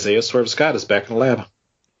Isaiah Swerve Scott is back in the lab.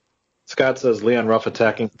 Scott says Leon Ruff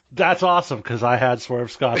attacking. That's awesome, because I had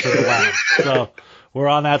Swerve Scott in the lab. So we're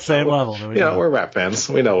on that same level. Yeah, we're rap fans.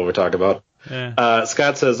 We know what we're talking about. Yeah.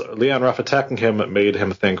 Scott says Leon Ruff attacking him made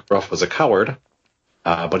him think Ruff was a coward,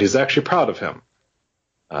 but he's actually proud of him.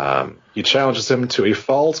 He challenges him to a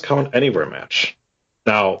Falls Count Anywhere match.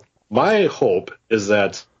 Now, my hope is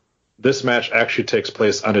that this match actually takes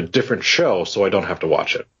place on a different show, so I don't have to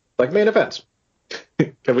watch it. Like Main Event.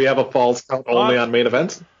 Can we have a Falls Count only on Main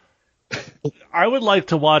Event? I would like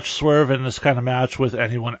to watch Swerve in this kind of match with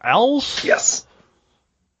anyone else. Yes.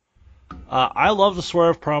 I love the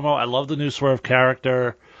Swerve promo. I love the new Swerve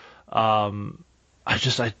character. I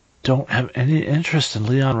don't have any interest in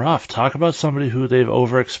Leon Ruff. Talk about somebody who they've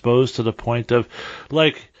overexposed to the point of,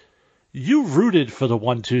 like, you rooted for the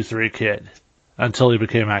 1-2-3 kid until he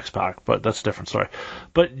became X-Pac, but that's a different story.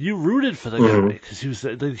 But you rooted for the guy because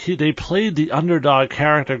they played the underdog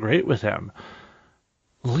character great with him.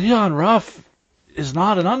 Leon Ruff is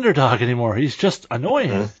not an underdog anymore. He's just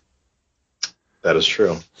annoying. That is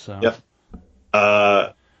true. So. Yep.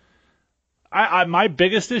 My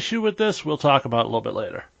biggest issue with this, we'll talk about a little bit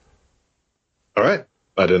later. All right.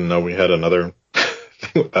 I didn't know we had another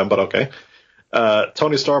thing with them, but okay.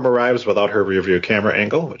 Toni Storm arrives without her rear view camera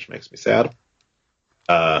angle, which makes me sad.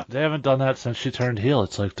 They haven't done that since she turned heel.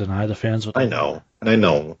 It's like deny the fans what they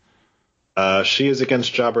know. She is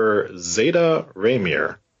against jobber Zeta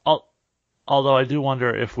Ramirez. Although I do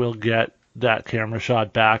wonder if we'll get that camera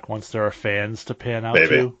shot back once there are fans to pan out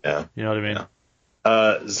to. Yeah. You know what I mean?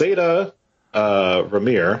 Yeah. Zeta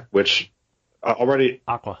Ramirez, which already...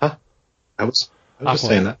 Aqua. Huh? I was just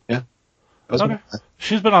saying that. Yeah. Okay.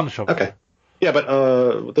 She's been on the show. Okay. Yeah,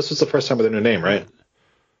 but this was the first time with her new name, right?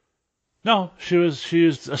 No, she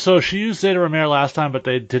used Zeta Ramirez last time, but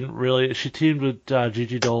they didn't really. She teamed with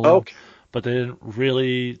Gigi Dolan, okay. But they didn't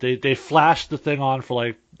really. They flashed the thing on for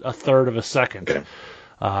like a third of a second. Okay.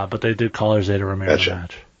 But they did call her Zeta Ramirez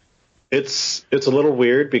match. It's a little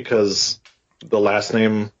weird because the last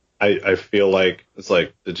name, I feel like it's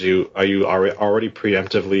like, are you already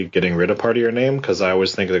preemptively getting rid of part of your name? Because I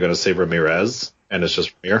always think they're going to say Ramirez, and it's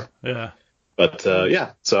just Ramir. Yeah. But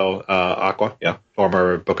yeah, so Aqua, yeah,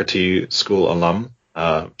 former Booker T school alum.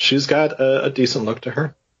 She's got a decent look to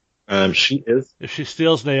her. She is. If she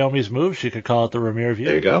steals Naomi's move, she could call it the Ramir View.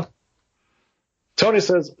 There you go. Tony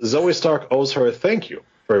says Zoe Stark owes her a thank you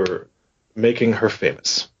for making her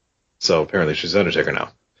famous. So apparently she's Undertaker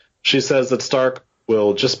now. She says that Stark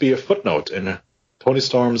will just be a footnote in Tony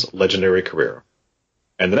Storm's legendary career.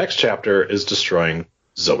 And the next chapter is destroying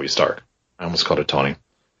Zoe Stark. I almost called her Tony.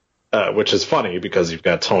 Which is funny because you've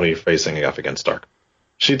got Tony facing off against Stark.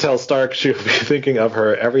 She tells Stark she'll be thinking of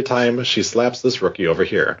her every time she slaps this rookie over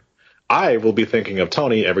here. I will be thinking of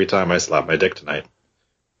Tony every time I slap my dick tonight.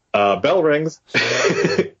 Bell rings.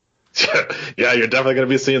 Yeah, you're definitely going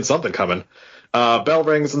to be seeing something coming. Bell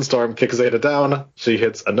rings and Storm kicks Zeta down. She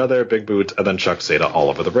hits another big boot and then chucks Zeta all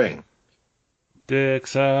over the ring.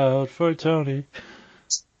 Dicks out for Tony.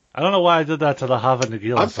 I don't know why I did that to the Hava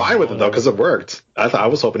Nagila. I'm fine with it, though, because it worked. I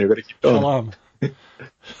was hoping you were going to keep going. Shalom.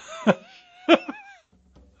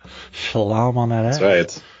 Shalom on that ass.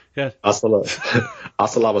 That's right. Good.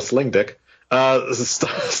 Asalama Sling Dick.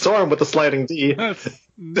 Storm with the sliding D. That's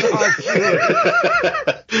not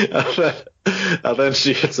true. And then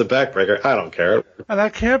she hits a backbreaker. I don't care. And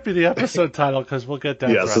that can't be the episode title because we'll get that.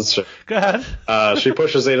 Yes, it's true. Go ahead. She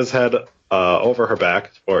pushes Zeta's head over her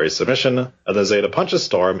back for a submission, and then Zeta punches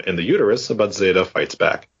Storm in the uterus, but Zeta fights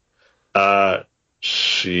back.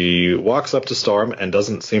 She walks up to Storm and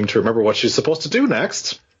doesn't seem to remember what she's supposed to do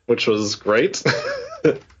next, which was great.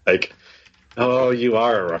 Like, oh, you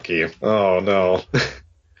are a rookie. Oh, no.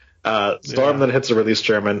 Storm then hits a release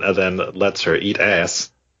German and then lets her eat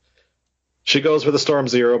ass. She goes for the Storm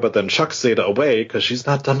Zero, but then chucks Zeta away because she's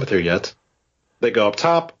not done with her yet. They go up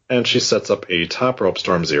top, and she sets up a top rope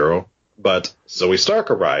Storm Zero, but Zoe Stark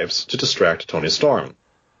arrives to distract Tony Storm.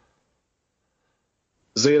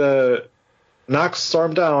 Zeta knocks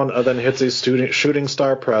Storm down and then hits a shooting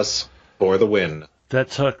star press for the win. That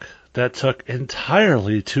took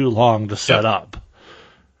entirely too long to set up.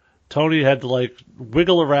 Tony had to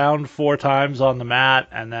wiggle around 4 times on the mat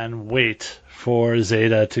and then wait for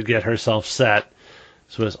Zeta to get herself set.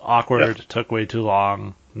 So it was awkward, took way too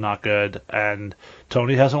long, not good, and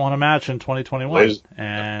Tony hasn't won a match in 2021. Ladies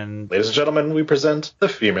and gentlemen, we present the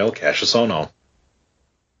female Cassius Ohno.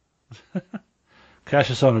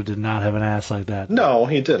 Cassius Ohno did not have an ass like that. No,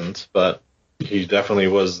 he didn't, but he definitely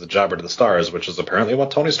was the jobber to the stars, which is apparently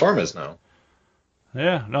what Tony Storm is now.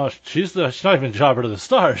 Yeah, no, she's not even jobber to the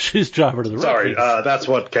stars. She's jobber to the rookies. Sorry, that's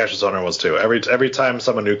what Cassius Ohno was too. Every time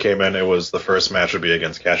someone new came in, it was the first match would be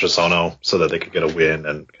against Cassius Ohno so that they could get a win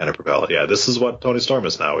and kind of propel it. Yeah, this is what Tony Storm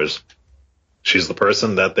is now. She's the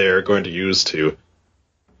person that they're going to use to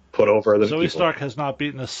put over the Zoe people. Stark has not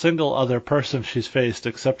beaten a single other person she's faced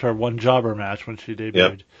except her one jobber match when she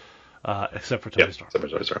debuted, except for Tony Storm. Except for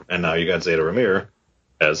Tony Storm. And now you got Zeta Ramir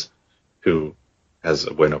who has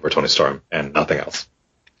a win over Tony Storm and nothing else.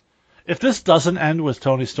 If this doesn't end with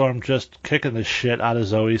Tony Storm just kicking the shit out of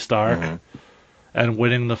Zoe Stark and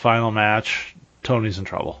winning the final match, Tony's in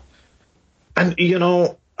trouble. And,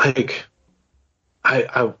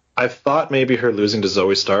 I thought maybe her losing to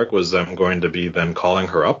Zoe Stark was them going to be then calling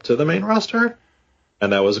her up to the main roster.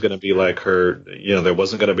 And that was going to be like her, there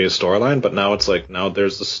wasn't going to be a storyline, but now it's like, now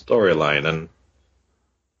there's a storyline. And,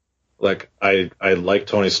 I like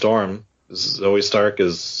Tony Storm. Zoe Stark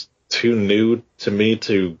is too new to me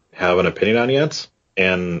to have an opinion on yet.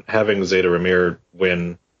 And having Zeta Ramir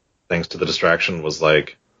win thanks to the distraction was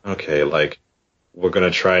like, okay, we're going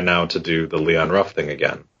to try now to do the Leon Ruff thing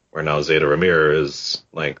again, where now Zeta Ramir is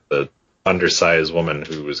the undersized woman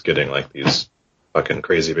who is getting these fucking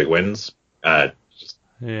crazy big wins. Yeah.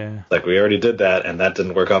 We already did that, and that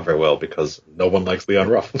didn't work out very well because no one likes Leon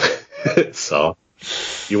Ruff. So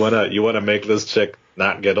you wanna make this chick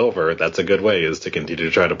not get over. That's a good way, is to continue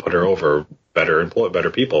to try to put her over better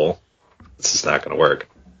people. It's just not going to work.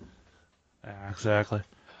 Yeah, exactly.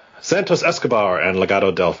 Santos Escobar and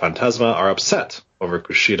Legado del Fantasma are upset over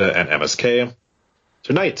Kushida and MSK.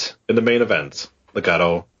 Tonight, in the main event,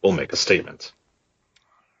 Legado will make a statement.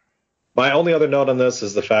 My only other note on this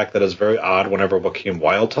is the fact that it's very odd whenever Joaquin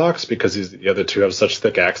Wilde talks, because the other two have such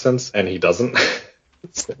thick accents, and he doesn't.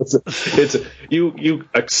 it's you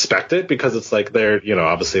expect it because it's they're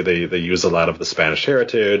obviously they use a lot of the Spanish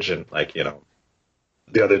heritage, and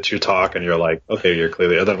the other two talk, and you're like, okay, you're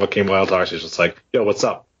clearly. And then Joaquin Wilde talks, he's just like, yo, what's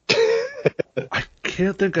up? I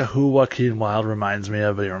can't think of who Joaquin Wilde reminds me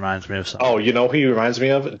of, but he reminds me of something. Oh, you know who he reminds me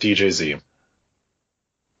of? DJ Z.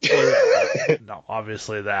 No,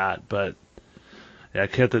 obviously that, but Yeah, I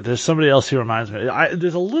can't. There's somebody else who reminds me.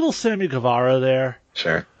 There's a little Sammy Guevara there,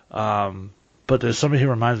 Sure. but there's somebody who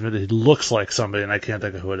reminds me that he looks like somebody, and I can't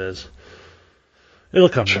think of who it is. It'll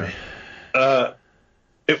come to Sure. me.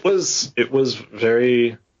 It was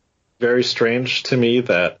very, very strange to me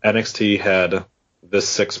that NXT had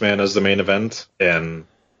this 6-man as the main event, and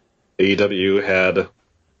AEW had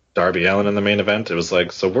Darby Allin in the main event. It was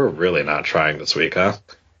like, so we're really not trying this week, huh?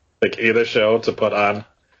 Like either show to put on,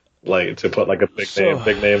 like a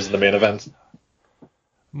big names in the main event.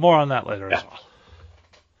 More on that later as well.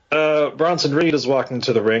 Bronson Reed is walking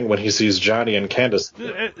to the ring when he sees Johnny and Candice.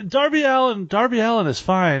 Darby Allin is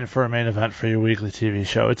fine for a main event for your weekly TV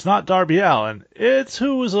show. It's not Darby Allin. It's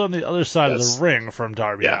who was on the other side of the ring from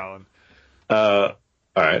Darby Allin. All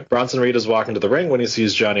right. Bronson Reed is walking to the ring when he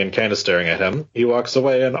sees Johnny and Candice staring at him. He walks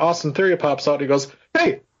away, and Austin Theory pops out. And he goes,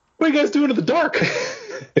 "Hey, what are you guys doing in the dark?"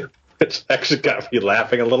 Which actually got me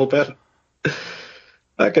laughing a little bit.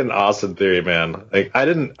 Fucking Austin Theory, man. Like I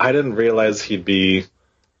didn't realize he'd be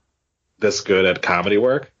this good at comedy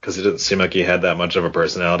work because he didn't seem like he had that much of a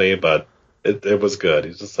personality, but it was good.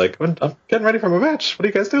 He's just like, I'm getting ready for my match. What are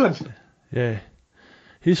you guys doing? Yeah,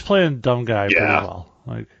 he's playing dumb guy pretty well.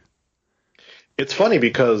 Like. It's funny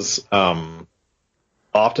because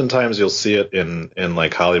oftentimes you'll see it in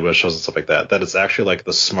like Hollywood shows and stuff like that it's actually like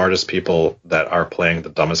the smartest people that are playing the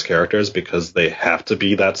dumbest characters because they have to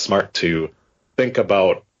be that smart to think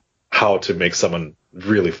about how to make someone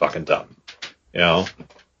really fucking dumb, you know?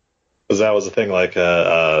 Because that was the thing, like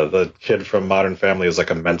the kid from Modern Family is like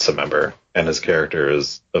a Mensa member and his character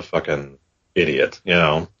is a fucking idiot, you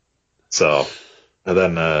know? So, and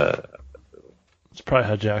then... It's probably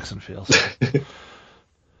how Jackson feels.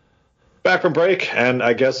 Back from break, and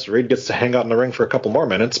I guess Reed gets to hang out in the ring for a couple more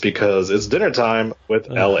minutes because it's dinner time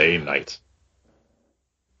with L.A. Knight.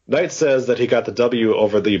 Knight says that he got the W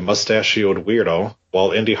over the mustachioed weirdo,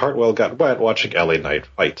 while Indy Hartwell got wet watching L.A. Knight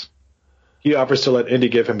fight. He offers to let Indy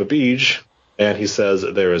give him a beach, and he says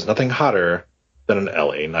there is nothing hotter than an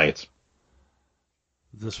L.A. Knight.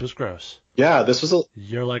 This was gross. Yeah, this was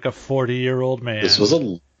You're like a 40-year-old man. This was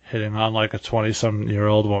a hitting on like a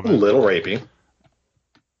 20-some-year-old woman. little rapey.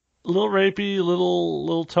 Little rapey,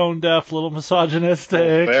 little tone deaf, little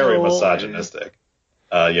misogynistic. Very misogynistic.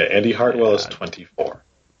 Andy Hartwell is 24.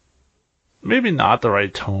 Maybe not the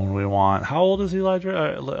right tone we want. How old is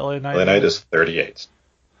Elijah? LA Knight? LA Knight is 38.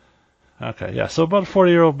 Okay, yeah, so about a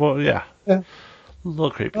 40-year-old boy, yeah. Yeah. A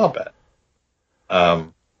little creepy. Not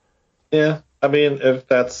bad. Yeah, I mean, if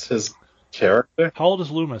that's his character. How old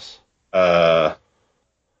is Loomis?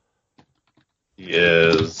 He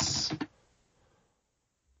is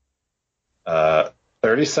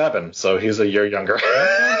 37, so he's a year younger.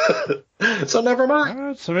 So never mind. All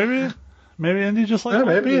right, so maybe Indy just like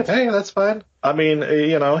maybe. Hey, that's fine. I mean,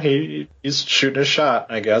 you know, he's shooting his shot,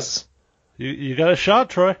 I guess. You got a shot,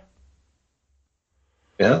 Troy.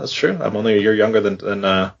 Yeah, that's true. I'm only a year younger than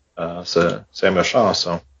Samuel Shaw,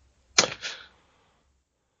 so.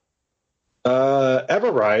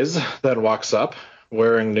 Everrise then walks up,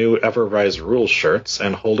 wearing new Everrise Rules shirts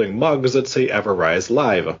and holding mugs that say Everrise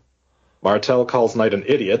Live. Martel calls Knight an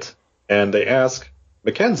idiot, and they ask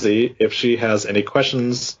Mackenzie if she has any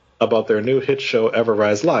questions about their new hit show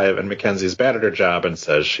Everrise Live, and Mackenzie's bad at her job and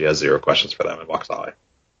says she has 0 questions for them and walks away.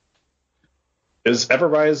 Is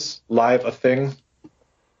Everrise Live a thing?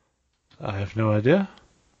 I have no idea.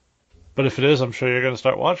 But if it is, I'm sure you're going to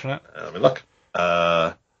start watching it. Let me look.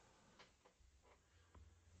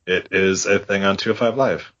 It is a thing on 205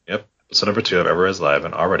 Live. Yep. Episode number 2 of Everrise Live,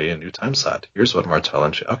 and already a new time slot. Here's what Martell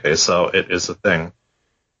and okay, so it is a thing.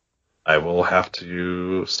 I will have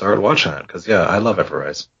to start watching it, because, yeah, I love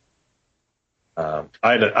Everrise. I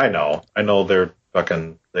know they're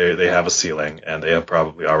fucking, they have a ceiling, and they have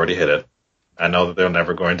probably already hit it. I know that they're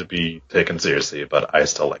never going to be taken seriously, but I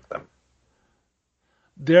still like them.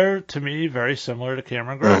 They're, to me, very similar to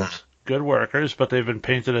Cameron Grimes. Good workers, but they've been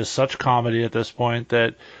painted as such comedy at this point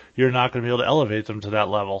that you're not going to be able to elevate them to that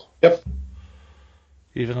level. Yep.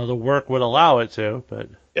 Even though the work would allow it to, but...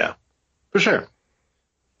 Yeah, for sure.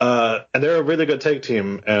 And they're a really good tag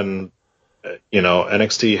team, and, you know,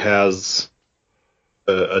 NXT has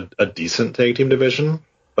a decent tag team division,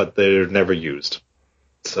 but they're never used.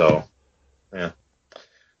 So, yeah.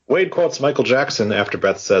 Wade quotes Michael Jackson after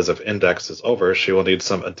Beth says if Index is over, she will need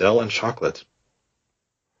some Adele and chocolate.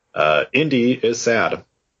 Indy is sad.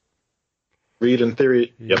 Reed and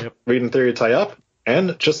Theory, Reed and Theory tie up,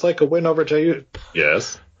 and just like a win over Jey,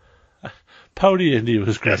 yes. Pouty Indy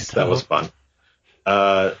was great. Yes, that was fun.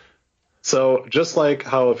 So just like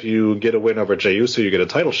how if you get a win over Jey Uso, you get a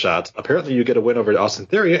title shot, apparently you get a win over Austin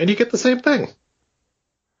Theory, and you get the same thing.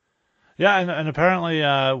 Yeah, and apparently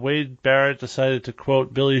Wade Barrett decided to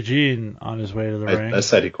quote Billie Jean on his way to the ring. I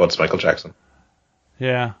said he quotes Michael Jackson.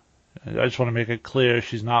 Yeah. I just want to make it clear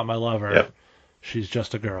she's not my lover. Yep. She's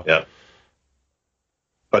just a girl. Yeah.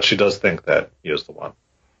 But she does think that he is the one.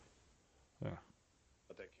 Yeah.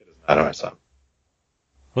 But that kid is not my son.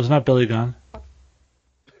 Wasn't that Billy Gunn?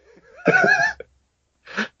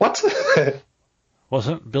 What?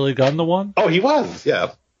 Wasn't Billy Gunn the one? Oh, he was,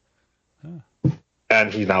 yeah.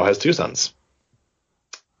 And he now has 2 sons.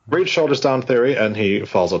 Reed shoulders down Theory, and he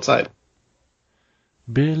falls outside.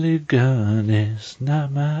 Billy Gunn is not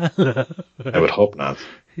my love. I would hope not.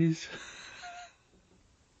 He's...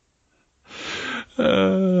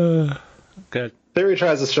 good. Theory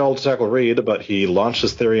tries to shoulder tackle Reed, but he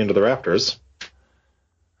launches Theory into the rafters.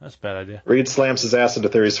 That's a bad idea. Reed slams his ass into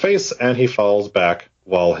Theory's face, and he falls back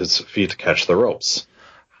while his feet catch the ropes.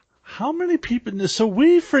 How many people... So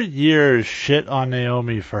we, for years, shit on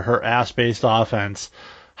Naomi for her ass-based offense.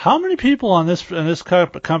 How many people in this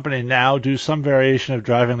company now do some variation of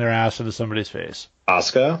driving their ass into somebody's face?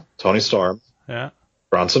 Asuka, Toni Storm, Yeah.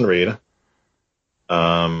 Bronson Reed.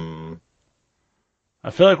 I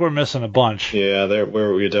feel like we're missing a bunch. Yeah,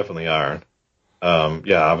 we definitely are.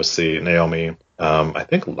 Yeah, obviously Naomi. I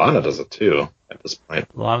think Lana does it too at this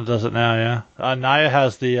point. Lana does it now, yeah. Nia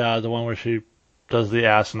has the one where she does the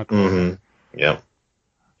ass in the corner. Mm-hmm. Yeah.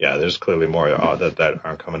 Yeah, there's clearly more that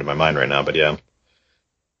aren't coming to my mind right now, but yeah.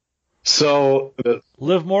 So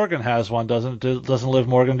Liv Morgan has one, doesn't Liv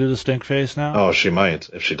Morgan do the stink face now? Oh, she might.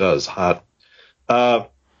 If she does, hot. So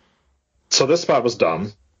this spot was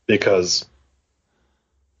dumb because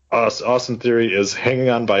Austin Theory is hanging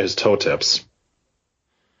on by his toe tips.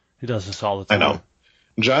 He does this all the time. I know.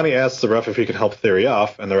 Johnny asks the ref if he can help Theory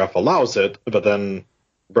off, and the ref allows it, but then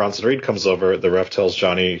Bronson Reed comes over. The ref tells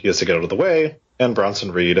Johnny he has to get out of the way, and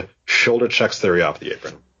Bronson Reed shoulder checks Theory off the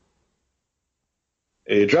apron.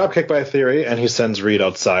 A dropkick by Theory, and he sends Reed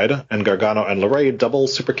outside, and Gargano and LeRae double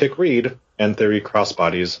super kick Reed, and Theory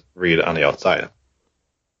crossbodies Reed on the outside.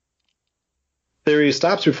 Theory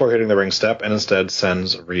stops before hitting the ring step, and instead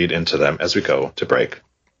sends Reed into them as we go to break.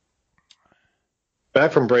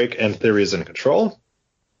 Back from break, and Theory is in control.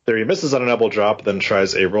 Theory misses on an elbow drop, then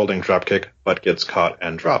tries a rolling dropkick, but gets caught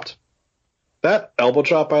and dropped. That elbow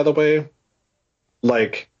drop, by the way,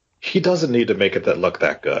 he doesn't need to make it look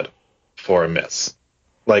that good for a miss.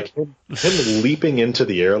 Him leaping into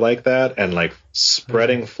the air like that and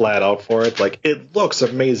spreading flat out for it, it looks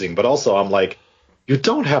amazing. But also, I'm like, you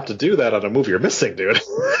don't have to do that on a move you're missing, dude.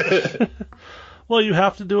 Well, you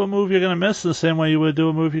have to do a move you're going to miss the same way you would do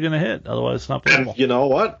a move you're going to hit. Otherwise, it's not believable. And you know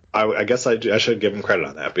what? I guess I should give him credit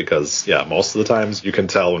on that because, yeah, most of the times you can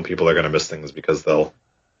tell when people are going to miss things because they'll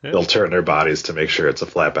turn their bodies to make sure it's a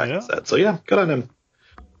flat back instead. So, yeah, good on him.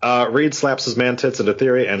 Reed slaps his man tits into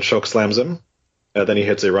Theory and choke slams him. Then he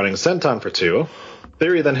hits a running senton for 2.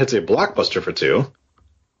 Theory then hits a blockbuster for 2.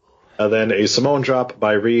 Then a Samoan drop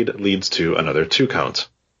by Reed leads to another 2 count.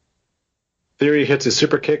 Theory hits a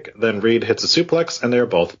super kick, then Reed hits a suplex, and they're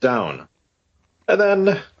both down. And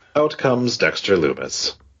then out comes Dexter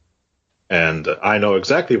Lumis. And I know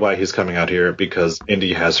exactly why he's coming out here, because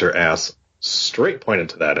Indy has her ass straight pointed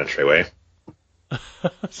to that entryway.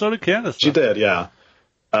 So did Candice. She did, yeah.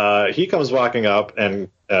 He comes walking up, and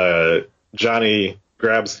Johnny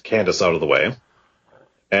grabs Candice out of the way.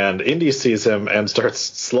 And Indy sees him and starts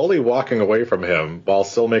slowly walking away from him while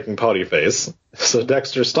still making pouty face. So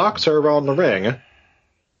Dexter stalks her around the ring.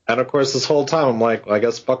 And of course, this whole time I'm like, well, I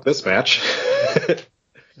guess fuck this match.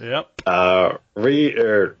 Yep.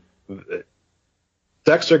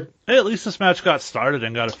 Dexter. Hey, at least this match got started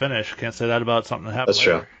and got a finish. Can't say that about something that happened. That's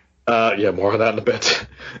later. true. Yeah, more on that in a bit.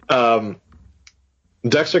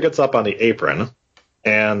 Dexter gets up on the apron,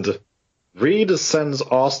 and Reed sends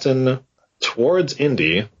Austin towards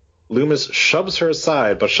Indy. Loomis shoves her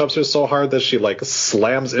aside, but shoves her so hard that she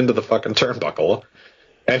slams into the fucking turnbuckle,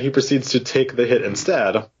 and he proceeds to take the hit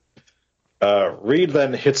instead. Reed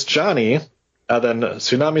then hits Johnny, and then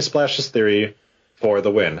Tsunami splashes Theory for the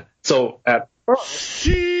win. So at first,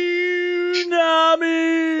 Tsunami!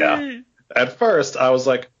 Yeah. At first, I was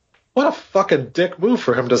like, what a fucking dick move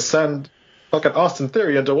for him to send fucking Austin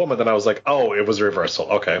Theory into a woman. Then I was like, oh, it was a reversal.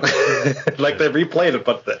 Okay. They replayed it,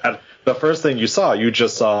 but the first thing you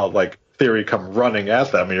just saw Theory come running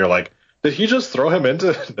at them, and you're like, did he just throw him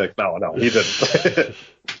into? No, he didn't.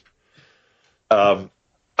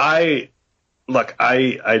 I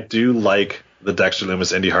do like the Dexter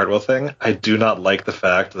Lumis Indy Hartwell thing. I do not like the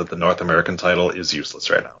fact that the North American title is useless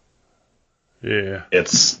right now. Yeah.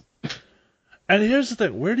 And here's the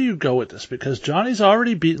thing, where do you go with this? Because Johnny's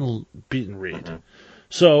already beaten Reed. Mm-hmm.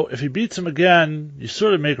 So if he beats him again, you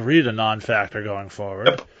sort of make Reed a non-factor going forward.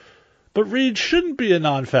 Yep. But Reed shouldn't be a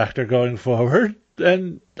non-factor going forward,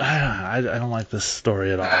 and I don't like this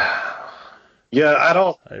story at all. Yeah, I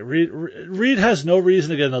don't. Reed has no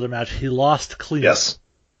reason to get another match. He lost clean. Yes.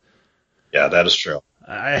 Yeah, that is true.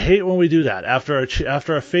 I hate when we do that. After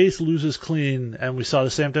a face loses clean, and we saw the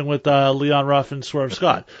same thing with Leon Ruff and Swerve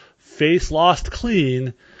Scott. Face lost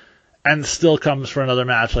clean, and still comes for another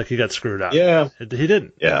match like he got screwed up. Yeah. He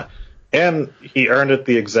didn't. Yeah. And he earned it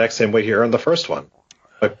the exact same way he earned the first one.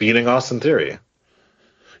 By beating Austin Theory.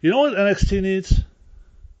 You know what NXT needs?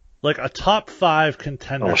 Like a top 5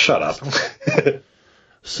 contender. Oh, shut up.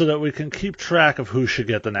 So that we can keep track of who should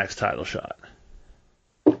get the next title shot.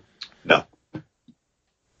 No.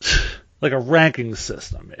 Like a ranking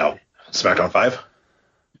system, maybe. No. SmackDown 5.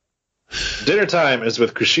 Dinner time is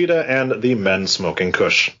with Kushida and the men smoking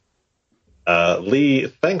Kush. Lee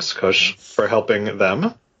thanks Kush for helping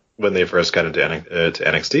them when they first got into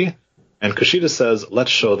NXT. And Kushida says,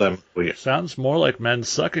 let's show them. Sounds more like men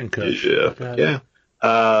sucking Kush. Yeah.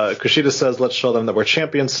 Kushida says, let's show them that we're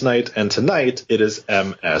champions tonight. And tonight it is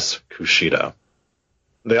MS Kushida.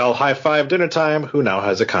 They all high-five dinner time, who now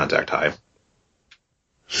has a contact high.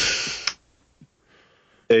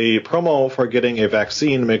 A promo for getting a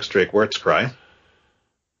vaccine makes Drake Wirtz cry.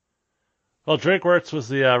 Well, Drake Wirtz was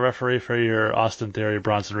the referee for your Austin Theory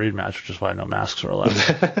Bronson Reed match, which is why no masks were allowed.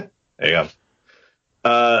 There you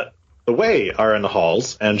go. The Way are in the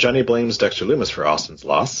halls, and Jenny blames Dexter Lumis for Austin's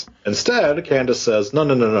loss. Instead, Candice says,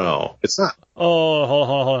 no, it's not. Oh,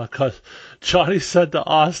 hold on. 'Cause Johnny said to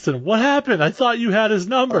Austin, what happened? I thought you had his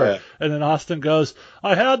number. Right. And then Austin goes,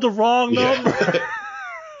 I had the wrong number.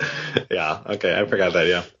 Yeah, okay, I forgot that,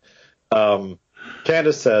 yeah.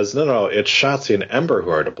 Candice says, no, it's Shotzi and Ember who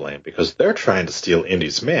are to blame because they're trying to steal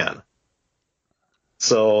Indy's man.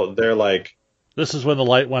 So they're like... This is when the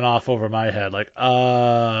light went off over my head. Like,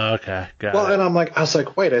 okay, got Well, it. and I was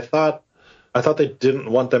like, wait, I thought they didn't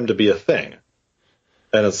want them to be a thing.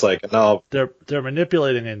 And it's like, no. They're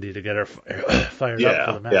manipulating Indy to get her fired up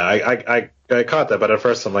for the match. Yeah, I caught that, but at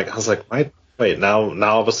first I was like, wait, now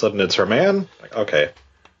all of a sudden it's her man? Like, okay.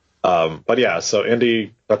 But yeah, so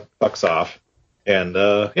Indy fucks off. And,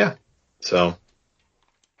 yeah. So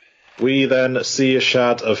we then see a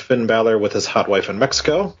shot of Finn Balor with his hot wife in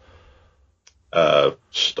Mexico.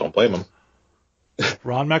 Just don't blame him.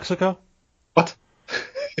 Ron Mexico? What?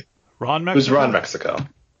 Ron Mexico? Who's Ron Mexico?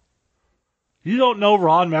 You don't know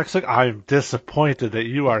Ron Mexico? I'm disappointed that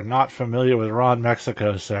you are not familiar with Ron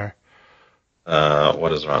Mexico, sir.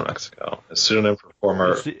 What is Ron Mexico? A pseudonym for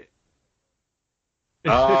former...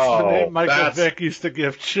 It's the name Michael Vick used to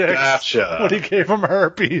give chicks Gotcha. when he gave them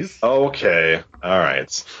herpes. Okay, all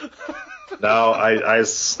right. Now I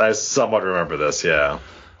somewhat remember this, yeah.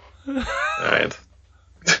 All right.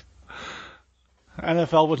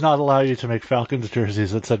 NFL would not allow you to make Falcons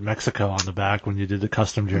jerseys that said Mexico on the back when you did the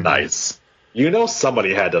custom jersey. Nice. You know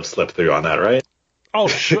somebody had to have slipped through on that, right? Oh,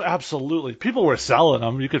 sure, absolutely. People were selling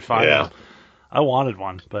them. You could find them. I wanted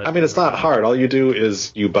one, but I mean, it's not hard. All you do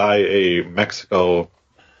is you buy a Mexico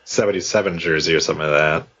 77 jersey or something like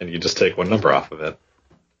that, and you just take one number off of it.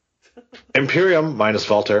 Imperium minus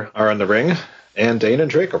Walter are in the ring, and Dane and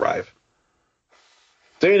Drake arrive.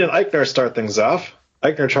 Dane and Eichner start things off.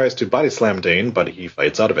 Eichner tries to body slam Dane, but he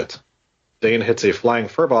fights out of it. Dane hits a flying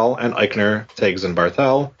furball, and Eichner tags in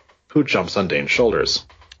Barthel, who jumps on Dane's shoulders.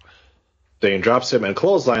 Dane drops him and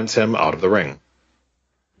clotheslines him out of the ring.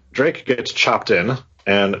 Drake gets chopped in,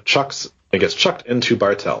 and gets chucked into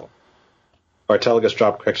Barthel. Barthel gets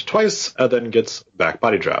drop kicked twice, and then gets back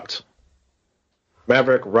body dropped.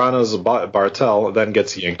 Maverick Rana's Barthel then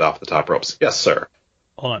gets yanked off the top ropes. Yes, sir.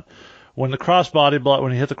 Hold on. When he hit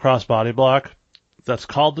the cross body block, that's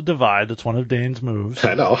called the divide. That's one of Dane's moves.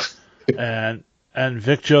 I know. and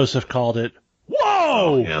Vic Joseph called it, whoa!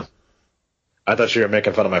 Oh, yeah. I thought you were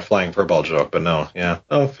making fun of my flying furball joke, but no, yeah.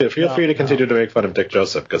 Oh, feel free to continue to make fun of Dick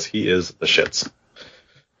Joseph, because he is the shits.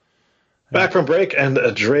 Back from break, and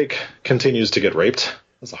Drake continues to get raped.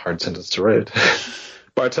 That's a hard sentence to write.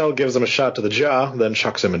 Barthel gives him a shot to the jaw, then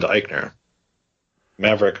chucks him into Eichner.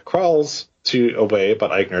 Maverick crawls away,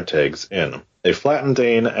 but Eichner tags in. They flatten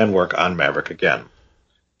Dane and work on Maverick again.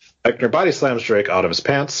 Eichner body slams Drake out of his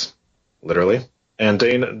pants, literally, and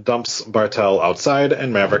Dane dumps Barthel outside,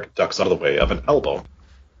 and Maverick ducks out of the way of an elbow.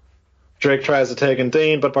 Drake tries to tag in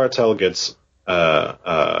Dane, but Barthel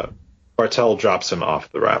drops him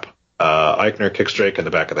off the ramp. Eichner kicks Drake in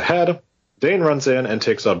the back of the head. Dane runs in and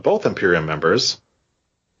takes out both Imperium members.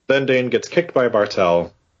 Then Dane gets kicked by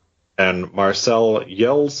Barthel, and Marcel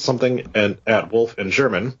yells something at Wolf in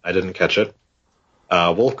German. I didn't catch it.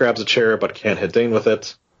 Wolf grabs a chair but can't hit Dane with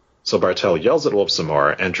it, so Bartel yells at Wolf some more,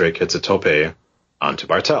 and Drake hits a tope onto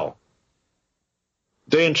Bartel.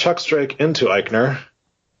 Dane chucks Drake into Eichner.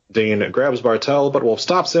 Dane grabs Bartel, but Wolf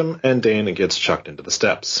stops him, and Dane gets chucked into the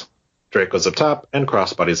steps. Drake goes up top and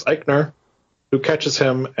crossbodies Eichner, who catches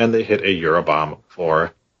him, and they hit a Eurobomb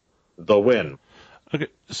for the win. Okay,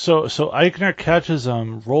 so Eichner catches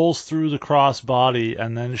him, rolls through the crossbody,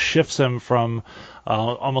 and then shifts him from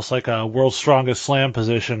almost like a World's Strongest Slam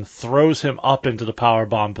position, throws him up into the power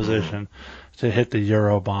bomb position to hit the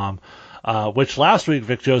Euro bomb, which last week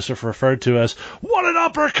Vic Joseph referred to as "what an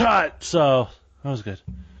uppercut." So that was good.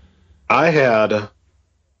 I had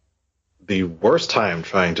the worst time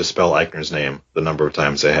trying to spell Eichner's name. The number of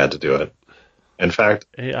times I had to do it. In fact,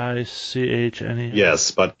 Aichne.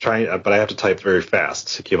 Yes, but I have to type very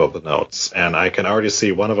fast to keep up with notes, and I can already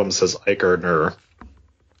see one of them says Eichner.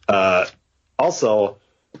 Also,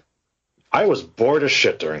 I was bored as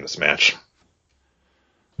shit during this match.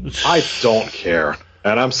 I don't care,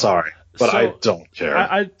 and I'm sorry, but I don't care.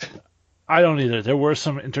 I don't either. There were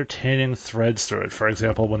some entertaining threads through it. For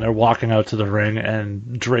example, when they're walking out to the ring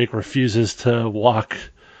and Drake refuses to walk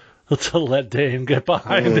to let Dane get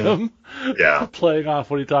behind him. Yeah. Playing off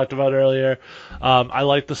what he talked about earlier. I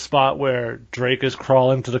like the spot where Drake is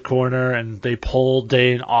crawling to the corner and they pull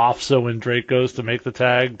Dane off, so when Drake goes to make the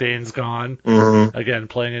tag, Dane's gone. Mm-hmm. Again,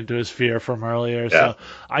 playing into his fear from earlier. Yeah. So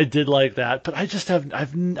I did like that, but I just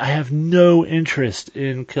have no interest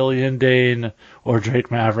in Killian Dane or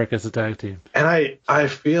Drake Maverick as a tag team. And I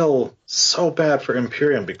feel so bad for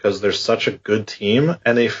Imperium because they're such a good team,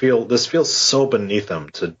 and this feels so beneath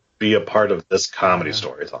them to be a part of this comedy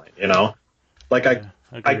storytelling, you know? Like,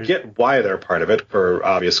 I get why they're part of it for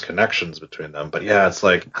obvious connections between them, but yeah, it's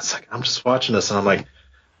like I'm just watching this and I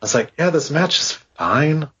was like, yeah, this match is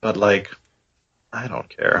fine, but like, I don't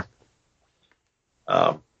care.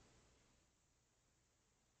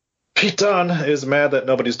 Pete Dunne is mad that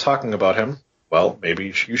nobody's talking about him. Well,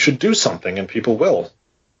 maybe you should do something and people will.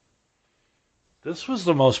 This was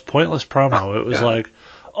the most pointless promo. It was like,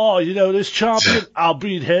 oh, you know, this champion, I'll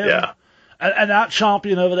beat him. Yeah. And that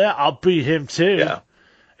champion over there, I'll beat him too. Yeah.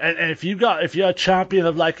 And if you're a champion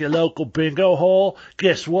of like your local bingo hall,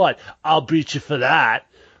 guess what? I'll beat you for that.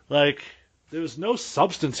 Like, there was no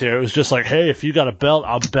substance here. It was just like, hey, if you got a belt,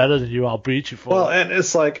 I'm better than you. I'll beat you for it. Well, and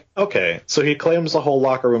it's like, okay, so he claims the whole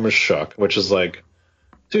locker room is shook, which is like,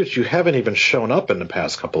 dude, you haven't even shown up in the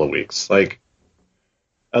past couple of weeks. Like,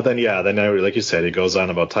 then like you said, he goes on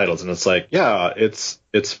about titles, and it's like, yeah,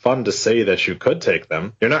 it's fun to say that you could take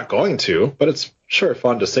them. You're not going to, but it's sure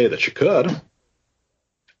fun to say that you could. Yeah.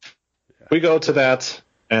 We go to that,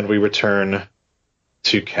 and we return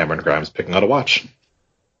to Cameron Grimes picking out a watch.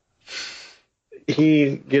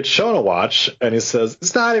 He gets shown a watch, and he says,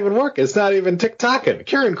 it's not even working. It's not even tick-tocking.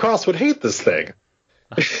 Kieran Cross would hate this thing.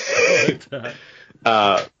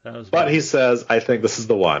 But he says, I think this is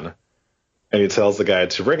the one. And he tells the guy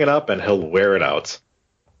to ring it up and he'll wear it out.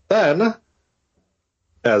 Then,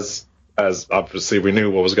 as obviously we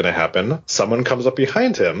knew what was going to happen, someone comes up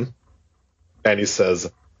behind him and he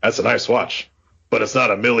says, that's a nice watch, but it's not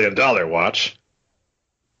 $1 million watch.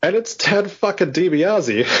 And it's Ted fucking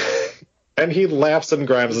DiBiase. And he laughs in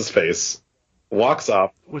Grimes' face, walks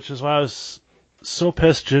off. Which is why I was so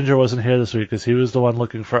pissed Ginger wasn't here this week, because he was the one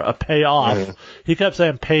looking for a payoff. Mm-hmm. He kept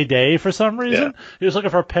saying payday for some reason. Yeah. He was looking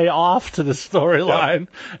for a payoff to the storyline,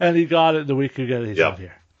 and he got it the week ago. He's not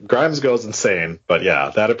here. Grimes goes insane, but yeah,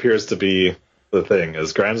 that appears to be the thing,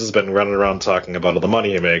 is Grimes has been running around talking about all the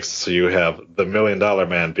money he makes, so you have the $1 million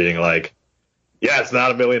man being like, yeah, it's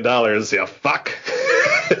not $1 million, yeah, fuck.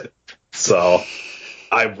 So,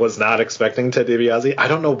 I was not expecting Ted DiBiase. I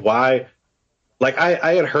don't know why. Like,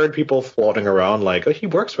 I had heard people floating around like, oh, he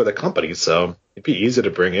works for the company, so it'd be easy to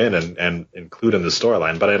bring in and include in the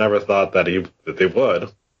storyline, but I never thought that they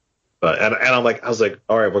would. But and I was like,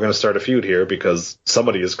 all right, we're going to start a feud here because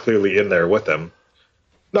somebody is clearly in there with him.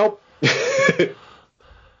 Nope.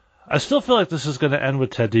 I still feel like this is going to end with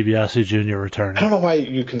Ted DiBiase Jr. returning. I don't know why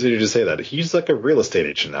you continue to say that. He's like a real estate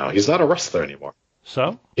agent now. He's not a wrestler anymore.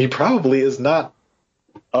 So? He probably is not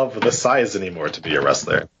of the size anymore to be a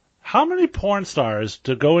wrestler. How many porn stars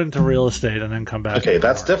to go into real estate and then come back? Okay,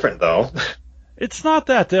 that's different, though. It's not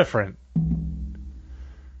that different.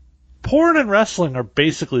 Porn and wrestling are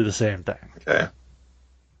basically the same thing. Okay.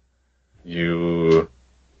 You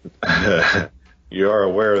are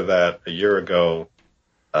aware that a year ago,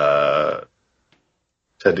 Ted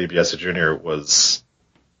DiBiase Jr.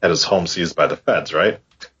 had his home seized by the feds, right?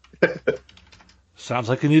 Sounds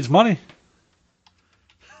like he needs money.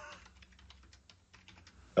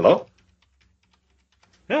 Hello?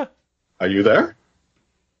 Yeah. Are you there?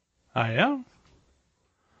 I am.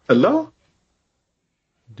 Hello?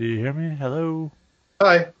 Do you hear me? Hello?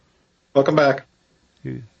 Hi. Welcome back.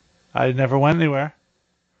 I never went anywhere.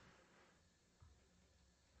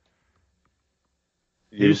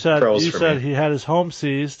 You said he had his home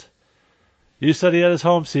seized. You said he had his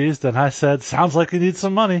home seized, and I said, sounds like he needs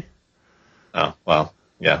some money. Oh, well,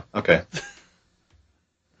 yeah, okay.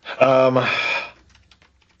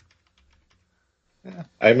 Yeah,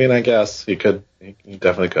 I mean, I guess he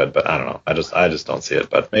definitely could, but I don't know. I just don't see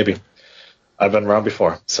it, but maybe. I've been wrong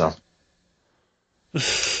before, so.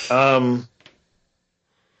 Aaliyah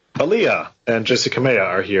and Jessica Kamea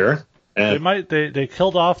are here. And They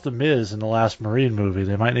killed off the Miz in the last Marine movie.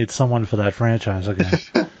 They might need someone for that franchise again.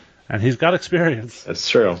 And he's got experience. It's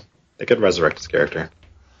true. They could resurrect his character.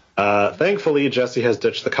 Thankfully, Jesse has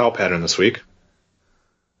ditched the cow pattern this week.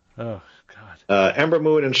 Oh, God. Ember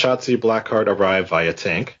Moon and Shotzi Blackheart arrive via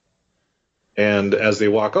tank. And as they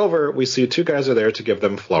walk over, we see two guys are there to give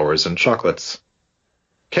them flowers and chocolates.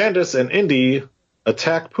 Candice and Indy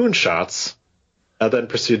attack Poon Shots and then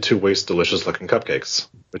proceed to waste delicious-looking cupcakes,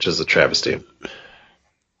 which is a travesty.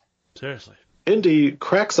 Seriously. Indy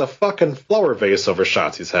cracks a fucking flower vase over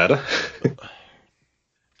Shotzi's head.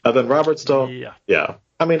 And then Robert Stone... Yeah.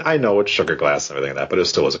 I mean, I know it's sugar glass and everything like that, but it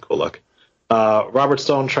still was a cool look. Robert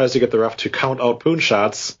Stone tries to get the ref to count out Poon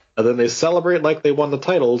Shots, and then they celebrate like they won the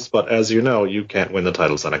titles, but as you know, you can't win the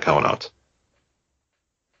titles on a count out.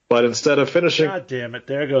 But instead of finishing... God damn it,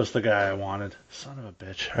 there goes the guy I wanted. Son of a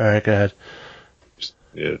bitch. Alright, go ahead.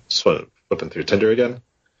 Just flipping through Tinder again?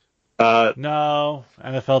 No,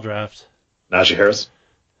 NFL draft. Najee Harris?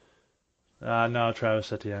 No,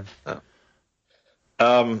 Travis Etienne.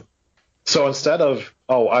 So instead of,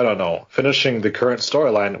 I don't know, finishing the current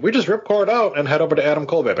storyline, we just rip Cord out and head over to Adam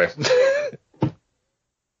Cole, baby.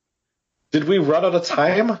 Did we run out of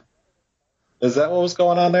time? Is that what was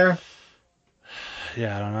going on there?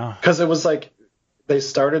 Yeah, I don't know. Because it was like they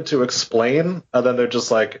started to explain, and then they're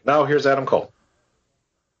just like, now here's Adam Cole.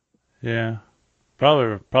 Yeah.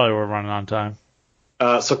 Probably we're running on time.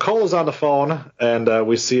 So Cole is on the phone, and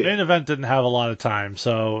we see... Main event didn't have a lot of time,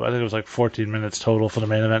 so I think it was like 14 minutes total for the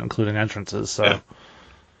main event, including entrances. So,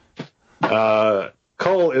 yeah.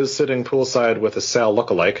 Cole is sitting poolside with a Sal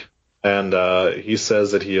lookalike, and he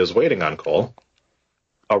says that he is waiting on Cole.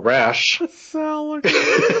 Arash... Sal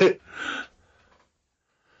lookalike.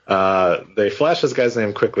 They flash this guy's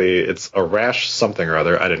name quickly. It's Arash something or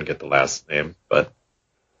other. I didn't get the last name, but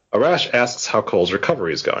Arash asks how Cole's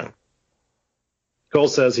recovery is going. Cole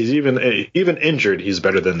says he's even injured, he's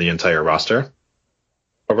better than the entire roster.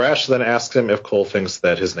 Arash then asks him if Cole thinks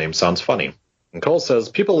that his name sounds funny. And Cole says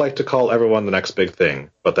people like to call everyone the next big thing,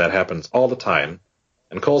 but that happens all the time.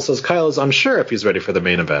 And Cole says Kyle is unsure if he's ready for the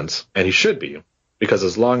main event, and he should be, because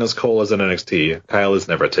as long as Cole is in NXT, Kyle is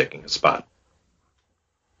never taking his spot.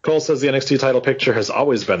 Cole says the NXT title picture has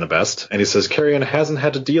always been the best, and he says Karrion hasn't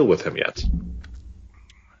had to deal with him yet.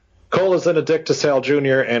 Cole is then a dick to Sal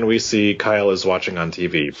Jr., and we see Kyle is watching on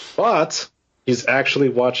TV. But he's actually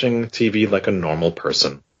watching TV like a normal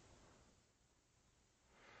person.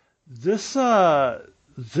 This has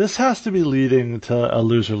to be leading to a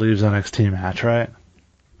loser leaves NXT match, right?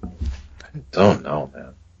 I don't know,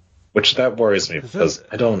 man. Which that worries me, because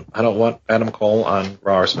I don't want Adam Cole on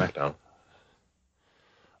Raw or SmackDown.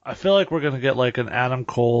 I feel like we're going to get like an Adam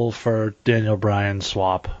Cole for Daniel Bryan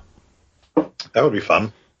swap. That would be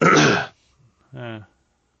fun. Yeah. I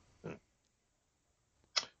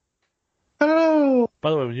don't know. By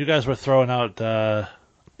the way, when you guys were throwing out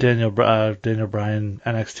Daniel Bryan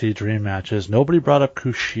NXT Dream matches, nobody brought up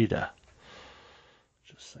Kushida.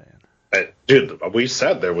 Just saying. Dude, we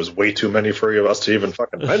said there was way too many for us to even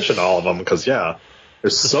fucking mention all of them, because, yeah,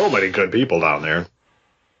 there's so many good people down there.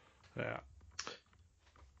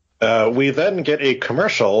 Yeah. We then get a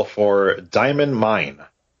commercial for Diamond Mine.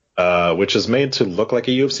 Which is made to look like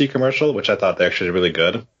a UFC commercial, which I thought they actually did really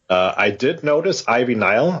good. I did notice Ivy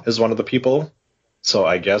Nile is one of the people, so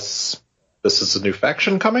I guess this is a new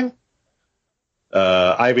faction coming.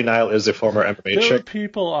 Ivy Nile is a former MMA chick. There were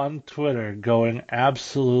people on Twitter going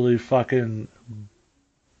absolutely fucking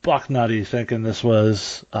bucknutty thinking this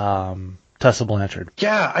was Tessa Blanchard.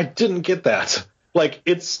 Yeah, I didn't get that. Like,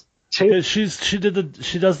 it's... She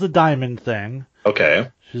does the diamond thing.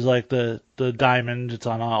 Okay. She's like the diamond. It's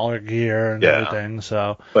on all her gear and everything.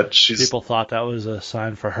 So, but people thought that was a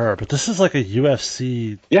sign for her. But this is like a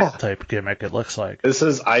UFC type gimmick. It looks like this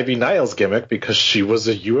is Ivy Nile's gimmick because she was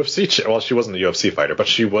a UFC. Well, she wasn't a UFC fighter, but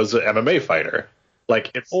she was an MMA fighter.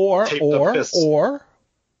 Like it's or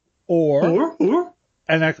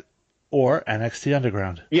NXT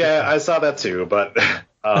Underground. Yeah, I saw that too. But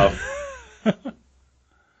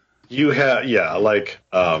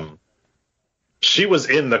she was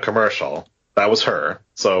in the commercial. That was her.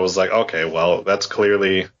 So it was like, okay, well, that's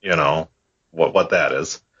clearly, what that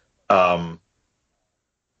is. But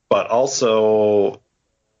also,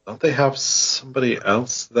 don't they have somebody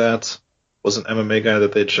else that was an MMA guy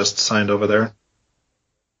that they just signed over there?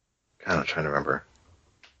 Kind of trying to remember.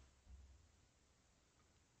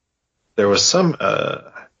 There was some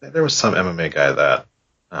MMA guy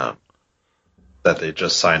that they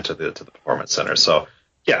just signed to the Performance Center. So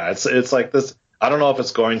yeah, it's like this. I don't know if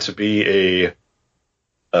it's going to be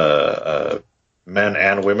a men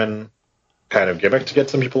and women kind of gimmick to get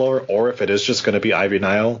some people over, or if it is just going to be Ivy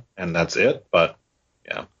Nile and that's it. But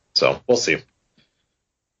yeah, so we'll see.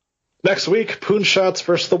 Next week, Poon Shots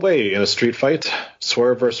versus The Way in a street fight.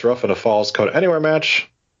 Swerve versus Ruff in a Falls Count Anywhere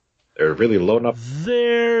match. They're really loading up.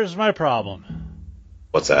 There's my problem.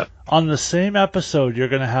 What's that? On the same episode, you're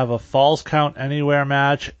going to have a Falls Count Anywhere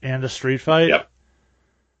match and a street fight. Yep.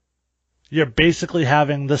 You're basically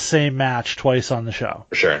having the same match twice on the show.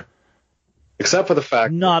 For sure. Except for the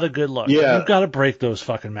fact... Not a good look. Yeah. You've got to break those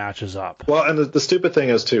fucking matches up. Well, and the stupid thing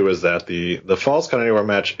is, too, is that the Falls Count Anywhere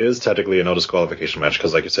match is technically a no disqualification match,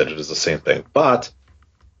 because, like you said, it is the same thing. But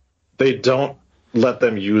they don't let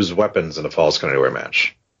them use weapons in a Falls Count Anywhere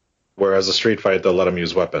match. Whereas a street fight, they'll let them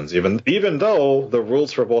use weapons, even though the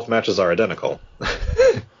rules for both matches are identical.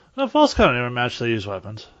 No, Falls Count Anywhere match, they use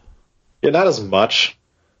weapons. Yeah, not as much,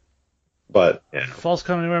 but yeah. Falls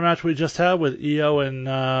Count Anywhere match we just had with Io and...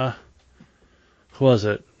 who was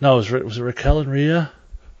it? No, was it Raquel and Rhea?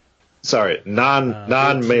 Sorry,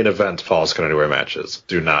 non-main event Falls Count Anywhere matches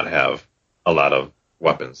do not have a lot of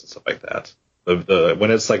weapons and stuff like that.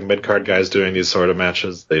 When it's like mid-card guys doing these sort of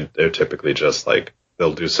matches, they're typically just like,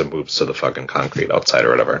 they'll do some moves to the fucking concrete outside or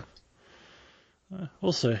whatever.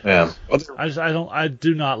 We'll see. Yeah. I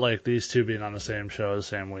do not like these two being on the same show the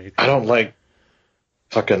same week. I don't like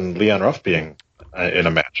fucking Leon Ruff being in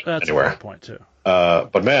a match That's anywhere. a good point too.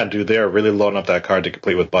 But man, dude, they are really loading up that card to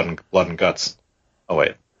complete with blood and guts. Oh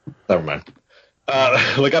wait, never mind.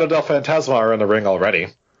 Legado del Fantasma are in the ring already,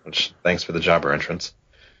 which thanks for the jobber entrance.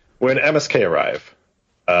 When MSK arrive,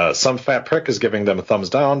 some fat prick is giving them a thumbs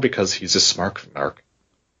down because he's a smart mark.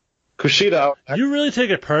 Kushida. You really take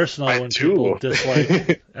it personal when people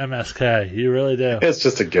dislike MSK. You really do. It's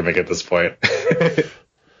just a gimmick at this point.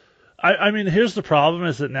 I mean, here's the problem: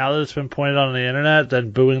 is that now that it's been pointed out on the internet, then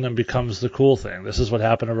booing them becomes the cool thing. This is what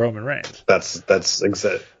happened to Roman Reigns.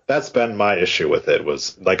 That's been my issue with it.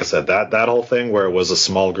 Was like I said, that whole thing where it was a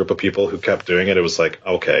small group of people who kept doing it. It was like,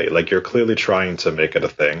 okay, like you're clearly trying to make it a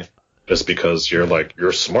thing, just because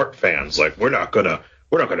you're smart fans. Like we're not gonna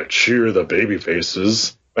cheer the baby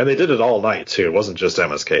faces. And they did it all night too. It wasn't just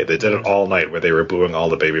MSK. They did it all night where they were booing all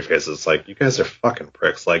the baby faces. It's like, you guys are fucking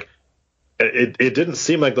pricks. Like. It didn't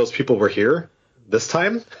seem like those people were here this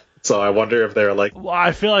time, so I wonder if they're like. Well,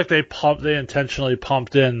 I feel like they intentionally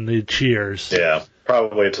pumped in the cheers. Yeah,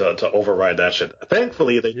 probably to override that shit.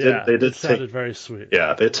 Thankfully, they did. They did. It sounded very sweet.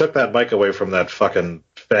 Yeah, they took that mic away from that fucking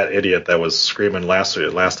fat idiot that was screaming last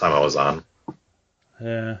time I was on.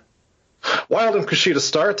 Yeah. Wilde and Kushida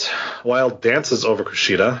start. Wilde dances over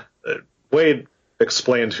Kushida. Wade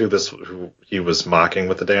explained who he was mocking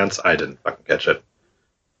with the dance. I didn't fucking catch it.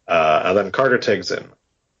 And then Carter tags in.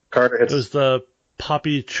 Carter hits. It was the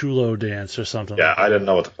Papi Chulo dance or something. Yeah, I didn't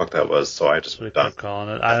know what the fuck that was, so I just moved on. Calling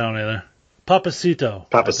it. I don't either. Papacito.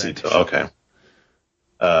 Okay.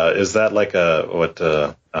 Is that like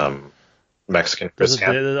Mexican Chris?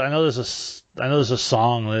 I know there's a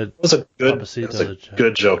song that. It was a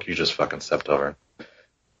good joke you just fucking stepped over.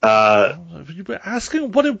 You were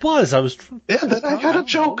asking what it was. I had a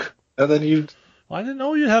joke, and then you. Well, I didn't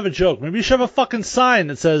know you'd have a joke. Maybe you should have a fucking sign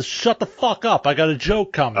that says "Shut the fuck up! I got a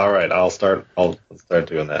joke coming." All right, I'll start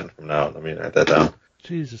doing that from now on. Let me write that down.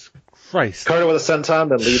 Jesus Christ! Carter with a senton,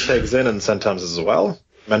 then Lee tags in and sentons as well.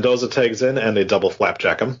 Mendoza tags in and they double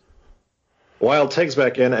flapjack him. Wilde tags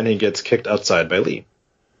back in and he gets kicked outside by Lee.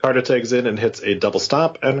 Carter tags in and hits a double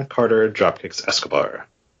stomp, and Carter dropkicks Escobar.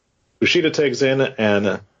 Kushida tags in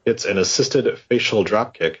and hits an assisted facial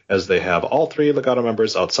dropkick as they have all three Legado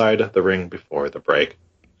members outside the ring before the break.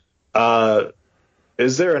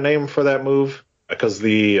 Is there a name for that move? Because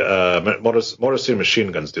the Motor City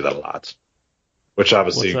Machine Guns do that a lot. Which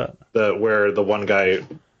obviously, where the one guy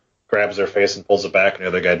grabs their face and pulls it back, and the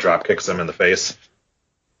other guy dropkicks them in the face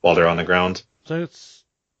while they're on the ground. I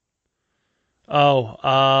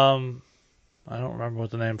don't remember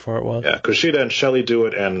what the name for it was. Yeah, Kushida and Shelley do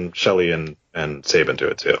it, and Shelley and Sabin do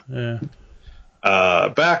it too. Yeah.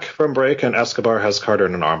 Back from break, and Escobar has Carter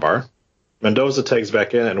in an armbar. Mendoza tags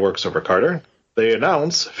back in and works over Carter. they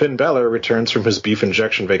announce Finn Balor returns from his beef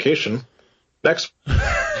injection vacation next.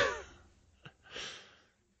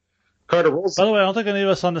 Carter rolls. By the way, I don't think any of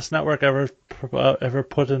us on this network ever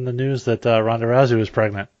put in the news that Ronda Rousey was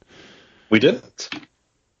pregnant. We didn't?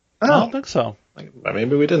 I don't think so.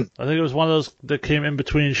 Maybe we didn't. I think it was one of those that came in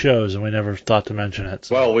between shows, and we never thought to mention it.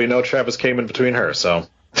 So. Well, we know Travis came in between her, so.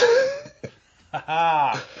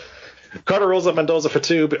 Carter rolls up Mendoza for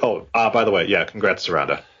 2. By the way, yeah, congrats to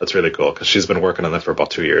Ronda. That's really cool, because she's been working on that for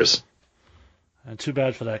about 2 years. And too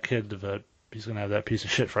bad for that kid that he's going to have that piece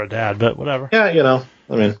of shit for a dad, but whatever. Yeah,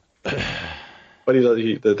 I mean. But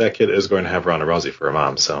that kid is going to have Ronda Rousey for a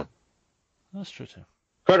mom, so. That's true, too.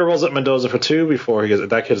 Carter rolls up Mendoza for 2 before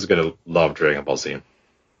that kid is going to love Dragon Ball Z.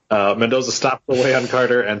 Mendoza stops away on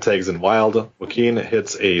Carter and tags in Wild. Joaquin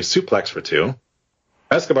hits a suplex for 2.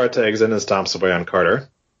 Escobar tags in and stomps away on Carter.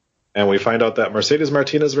 And we find out that Mercedes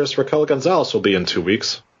Martinez versus Raquel Gonzalez will be in 2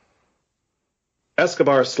 weeks.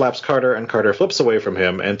 Escobar slaps Carter, and Carter flips away from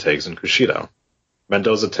him and tags in Kushida.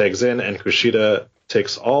 Mendoza tags in, and Kushida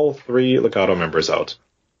takes all 3 Legado members out.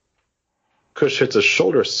 Kush hits a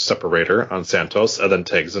shoulder separator on Santos and then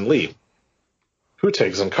tags in Lee, who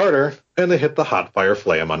tags in Carter, and they hit the hot fire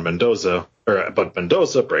flame on Mendoza, but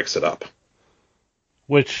Mendoza breaks it up.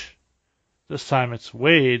 Which, this time it's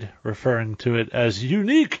Wade referring to it as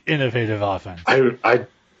unique, innovative offense. I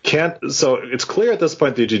can't, so it's clear at this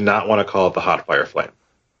point they do not want to call it the hot fire flame.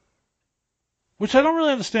 Which I don't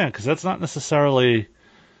really understand, because that's not necessarily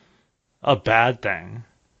a bad thing.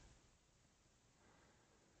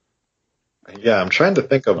 Yeah, I'm trying to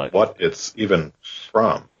think of what it's even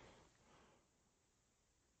from.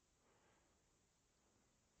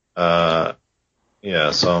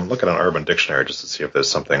 Yeah, so I'm looking on Urban Dictionary just to see if there's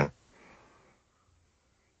something.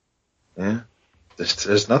 Yeah,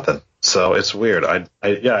 there's nothing. So it's weird.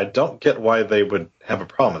 I don't get why they would have a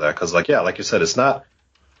problem with that, because like you said, it's not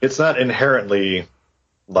inherently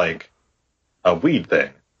like a weed thing.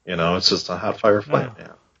 It's just a hot fire flame. Yeah.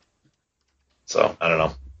 So I don't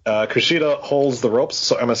know. Kushida holds the ropes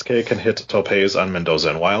so MSK can hit topes on Mendoza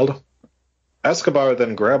and Wild. Escobar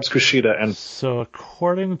then grabs Kushida and... So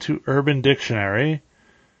according to Urban Dictionary,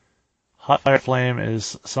 hot fire flame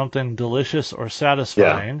is something delicious or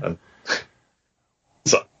satisfying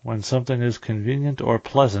when something is convenient or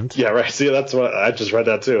pleasant. Yeah, right. See, that's what I just read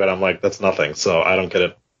that too, and I'm like, that's nothing, so I don't get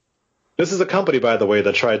it. This is a company, by the way,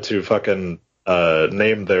 that tried to fucking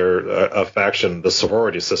name their faction the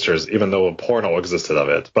Sorority Sisters, even though a porno existed of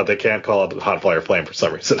it, but they can't call it Hot Fire Flame for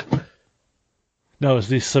some reason. No, it's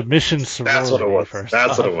the Submission Sorority. That's what it was.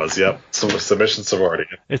 That's what it was. Yep, Submission Sorority.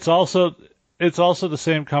 It's also the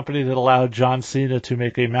same company that allowed John Cena to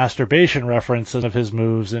make a masturbation reference of his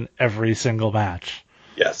moves in every single match.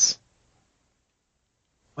 Yes.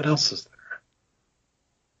 What else is there?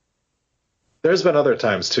 There's been other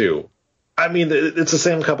times too. I mean, it's the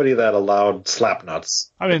same company that allowed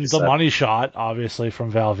Slapnuts. I mean, the Money Shot, obviously,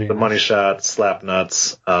 from Val Venis. The Money Shot,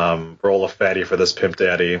 Slapnuts, Roll a Fatty for this Pimp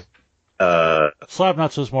Daddy.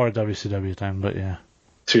 Slapnuts was more a WCW time, but yeah.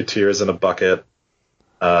 2 Tears in a Bucket.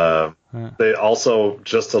 They also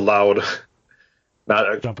just allowed...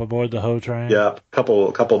 Jump aboard the hoe train. Yeah,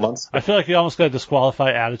 couple months. I feel like you almost got to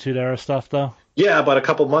disqualify Attitude Era stuff, though. Yeah, but a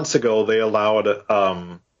couple months ago, they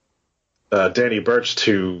allowed Danny Burch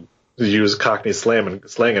to use Cockney slang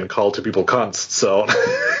and call 2 people cunts, so...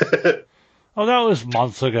 Oh, that was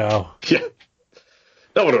months ago. Yeah.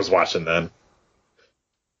 No one was watching then.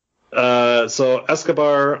 So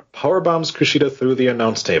Escobar powerbombs Kushida through the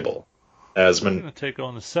announce table. I'm going to take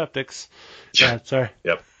on the Septics. Yeah, sorry.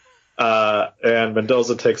 Yep. And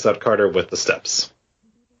Mendoza takes out Carter with the steps.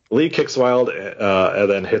 Lee kicks Wild and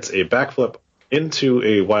then hits a backflip into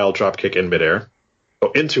a Wild dropkick in midair.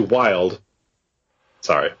 Oh, into Wild.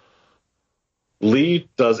 Sorry. Lee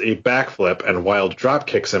does a backflip and Wild drop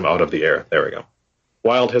kicks him out of the air. There we go.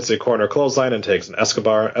 Wild hits a corner clothesline and tags in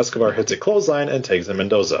Escobar. Escobar hits a clothesline and tags in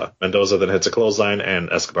Mendoza. Mendoza then hits a clothesline and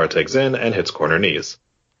Escobar tags in and hits corner knees.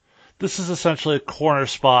 This is essentially corner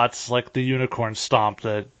spots like the unicorn stomp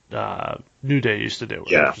that New Day used to do.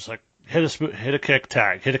 Yeah. Just like hit a kick,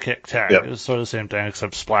 tag, hit a kick, tag. Yep. It was sort of the same thing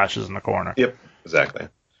except splashes in the corner. Yep, exactly.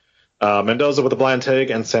 Mendoza with a blind tag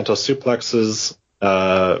and Santos suplexes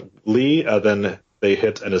Lee. Then they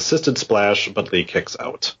hit an assisted splash, but Lee kicks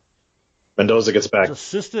out. Mendoza gets back.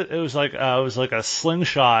 Assisted. It was like a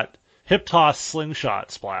slingshot, hip toss slingshot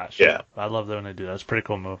splash. Yeah, I love that when they do that. It's a pretty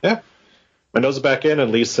cool move. Yeah. Mendoza back in,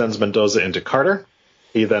 and Lee sends Mendoza into Carter.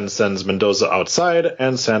 He then sends Mendoza outside,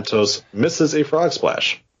 and Santos misses a frog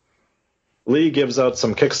splash. Lee gives out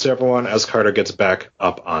some kicks to everyone as Carter gets back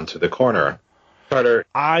up onto the corner. Carter.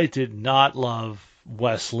 I did not love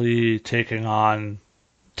Wesley taking out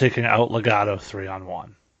Legado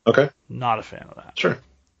 3-on-1. Okay, Not a fan of that. sure.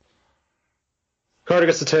 Carter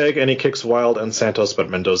gets the tag, and he kicks Wild and Santos, but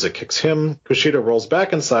Mendoza kicks him. Kushida rolls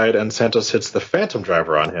back inside, and Santos hits the Phantom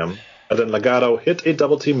Driver on him. And then Legado hit a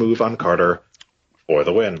double team move on Carter for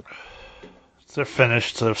the win. It's their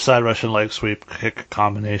finish. It's their side Russian leg sweep kick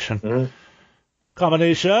combination. Mm-hmm.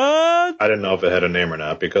 Combination! I didn't know if it had a name or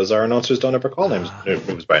not, because our announcers don't ever call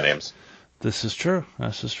moves by names. This is true.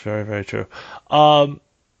 This is very, very true. So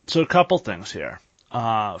a couple things here.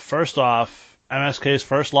 First off, MSK's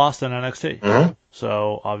first loss in NXT. Mm-hmm.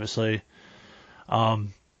 So, obviously, I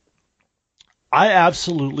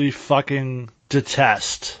absolutely fucking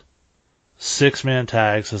detest 6-man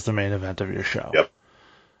tags as the main event of your show. Yep.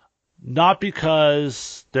 Not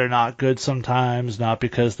because they're not good sometimes, not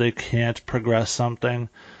because they can't progress something,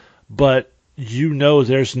 but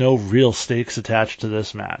there's no real stakes attached to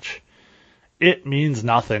this match. It means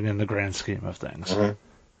nothing in the grand scheme of things. Mm-hmm.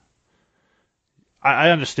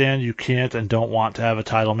 I understand you can't and don't want to have a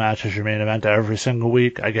title match as your main event every single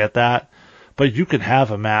week. I get that. But you can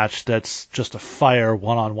have a match that's just a fire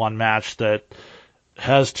one-on-one match that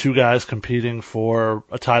has two guys competing for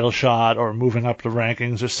a title shot or moving up the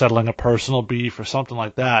rankings or settling a personal beef or something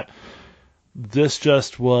like that. This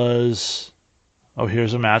just was,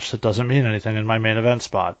 here's a match that doesn't mean anything in my main event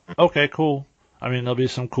spot. Okay, cool. I mean, there'll be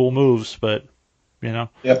some cool moves, but,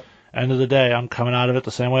 Yep. End of the day, I'm coming out of it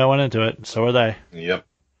the same way I went into it, and so are they. Yep.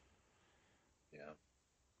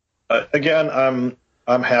 Yeah. Again,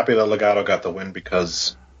 I'm happy that Legado got the win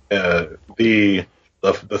because the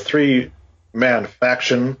 3-man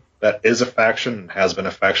faction that is a faction and has been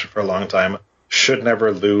a faction for a long time should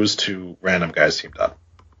never lose to random guys teamed up.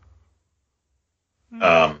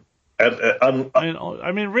 I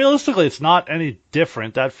mean, realistically, it's not any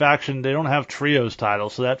different. That faction, they don't have trios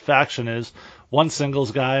titles, so that faction is one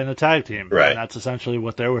singles guy and a tag team. Right. And that's essentially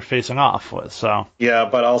what they were facing off with. So yeah,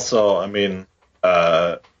 but also, I mean,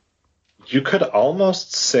 you could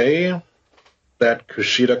almost say that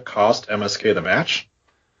Kushida cost MSK the match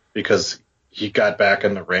because he got back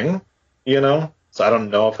in the ring, So I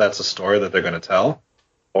don't know if that's a story that they're going to tell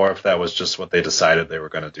or if that was just what they decided they were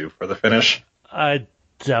going to do for the finish. I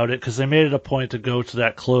doubt it because they made it a point to go to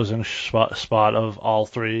that closing spot of all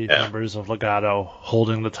three members of Legado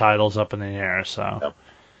holding the titles up in the air. So,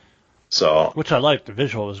 which I liked. The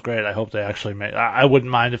visual was great. I hope they actually made. I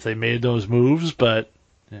wouldn't mind if they made those moves, but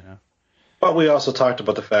But we also talked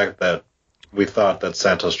about the fact that we thought that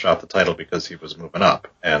Santos dropped the title because he was moving up,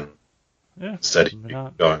 and instead he'd be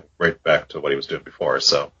going right back to what he was doing before.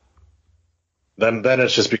 So then it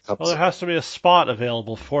just becomes. Well, there has to be a spot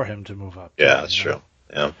available for him to move up. Yeah, that's true.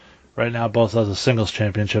 Yeah. Right now, both of the singles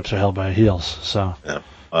championships are held by heels. So. Yeah.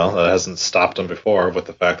 Well, that hasn't stopped them before with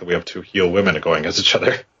the fact that we have two heel women going against each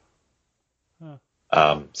other.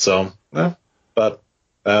 But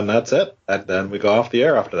that's it. And then we go off the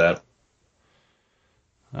air after that.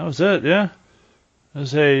 That was it. Yeah. It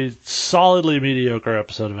was a solidly mediocre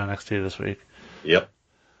episode of NXT this week. Yep.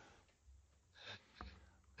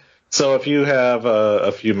 So if you have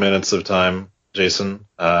a few minutes of time, Jason,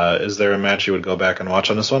 is there a match you would go back and watch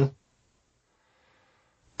on this one?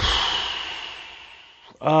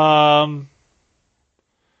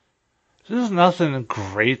 There's nothing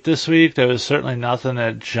great this week. There was certainly nothing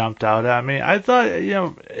that jumped out at me. I thought,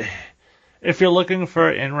 if you're looking for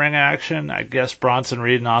in-ring action, I guess Bronson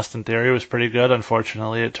Reed and Austin Theory was pretty good.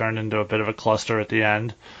 Unfortunately, it turned into a bit of a cluster at the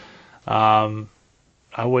end. I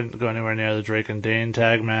wouldn't go anywhere near the Drake and Dane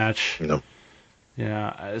tag match. No.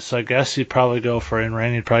 Yeah, so I guess you'd probably go for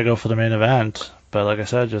in-ring. You'd probably go for the main event. But like I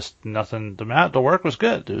said, just nothing. The work was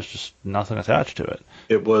good. There was just nothing attached to it.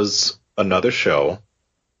 It was another show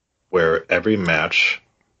where every match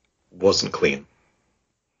wasn't clean.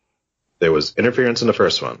 There was interference in the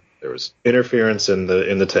first one. There was interference in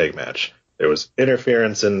the tag match. There was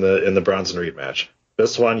interference in the Bronson Reed match.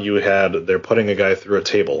 This one they're putting a guy through a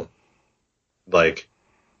table. And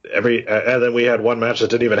then we had one match that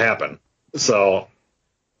didn't even happen. So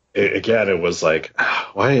it was like,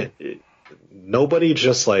 why? Nobody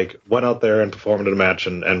just went out there and performed in a match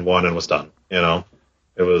and won and was done. It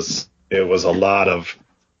was a lot of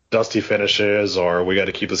dusty finishes, or we got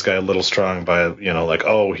to keep this guy a little strong by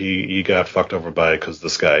he got fucked over by because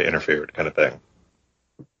this guy interfered kind of thing.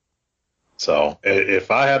 So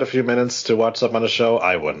if I had a few minutes to watch something on a show,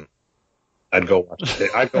 I wouldn't. I'd go watch a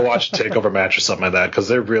takeover match or something like that because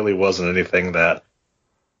there really wasn't anything that.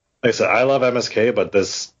 Like I said, I love MSK, but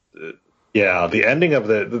this, the ending of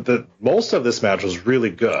the most of this match was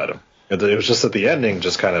really good. It was just that the ending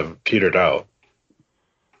just kind of petered out.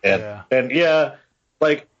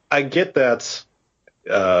 I get that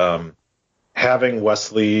having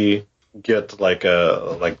Wesley get like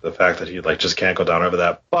the fact that he like just can't go down over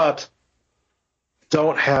that, but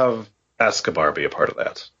don't have Escobar be a part of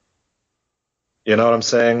that. You know what I'm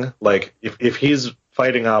saying? Like if he's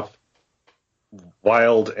fighting off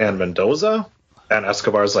Wild and Mendoza, and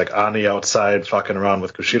Escobar's like on the outside fucking around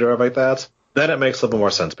with Kushida or like that, then it makes a little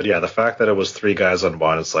more sense. But yeah, the fact that it was 3 guys on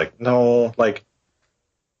one, it's like, no, like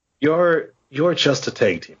you're just a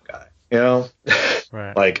tag team guy, you know?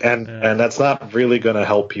 Right. Like, and that's not really going to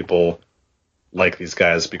help people like these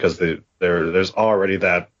guys because there's already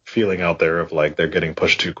that feeling out there of like they're getting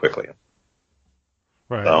pushed too quickly.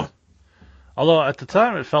 Right. So. Although at the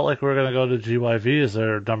time it felt like we were going to go to GYV as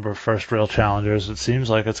their number of first real challengers, it seems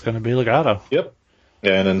like it's going to be Legado. Yep.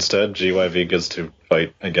 Yeah, and instead GYV gets to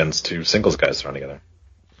fight against 2 singles guys thrown together.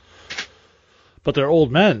 But they're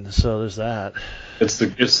old men, so there's that. It's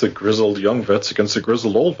the grizzled young vets against the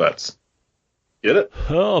grizzled old vets. Get it?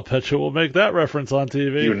 Oh, Petra will make that reference on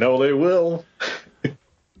TV. You know they will.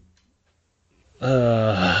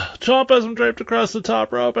 Chomp has him draped across the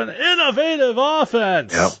top rope. An innovative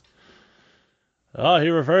offense. Yep. Oh, he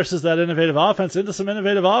reverses that innovative offense into some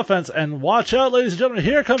innovative offense. And watch out, ladies and gentlemen.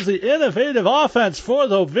 Here comes the innovative offense for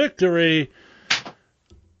the victory.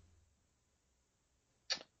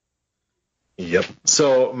 Yep.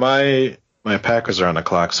 So my Packers are on the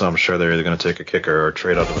clock, so I'm sure they're either going to take a kicker or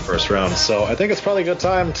trade out of the first round. So I think it's probably a good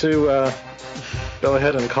time to go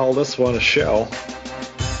ahead and call this one a show.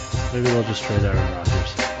 Maybe they'll just trade Aaron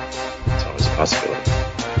Rodgers. It's always a possibility.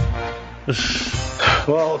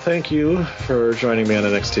 Well, thank you for joining me on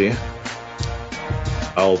NXT.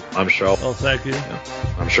 I'm sure I'll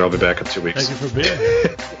be back in 2 weeks. Thank you for being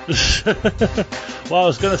here. Well, I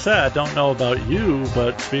was going to say, I don't know about you,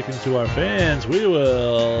 but speaking to our fans, we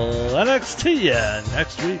will NXT you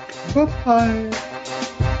next week. Bye-bye.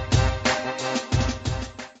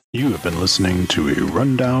 You have been listening to a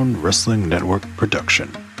Rundown Wrestling Network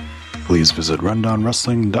production. Please visit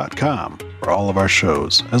rundownwrestling.com for all of our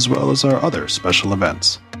shows, as well as our other special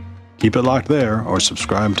events. Keep it locked there, or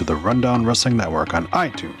subscribe to the Rundown Wrestling Network on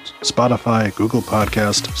iTunes, Spotify, Google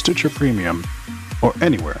Podcast, Stitcher Premium, or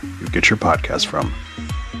anywhere you get your podcast from.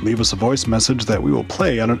 Leave us a voice message that we will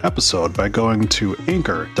play on an episode by going to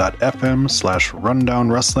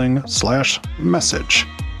anchor.fm/rundownwrestling/message.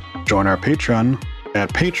 Join our Patreon at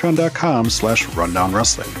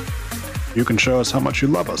patreon.com/rundownwrestling. You can show us how much you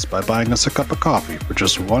love us by buying us a cup of coffee for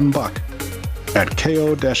just $1 at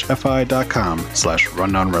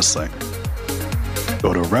ko-fi.com/rundownwrestling.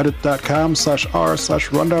 Go to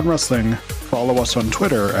reddit.com/r/rundownwrestling. Follow us on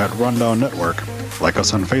Twitter at Rundown Network. Like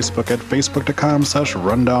us on Facebook at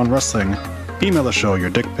facebook.com/rundownwrestling. Email the show your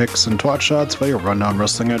dick pics and twat shots via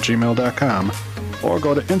rundownwrestling@gmail.com. Or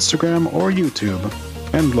go to Instagram or YouTube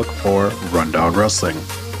and look for Rundown Wrestling.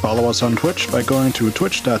 Follow us on Twitch by going to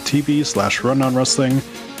twitch.tv/rundownwrestling.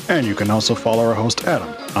 And you can also follow our host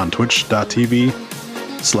Adam on twitch.tv/The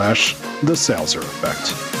Salzer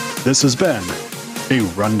Effect. This has been a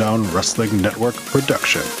Rundown Wrestling Network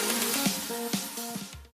production.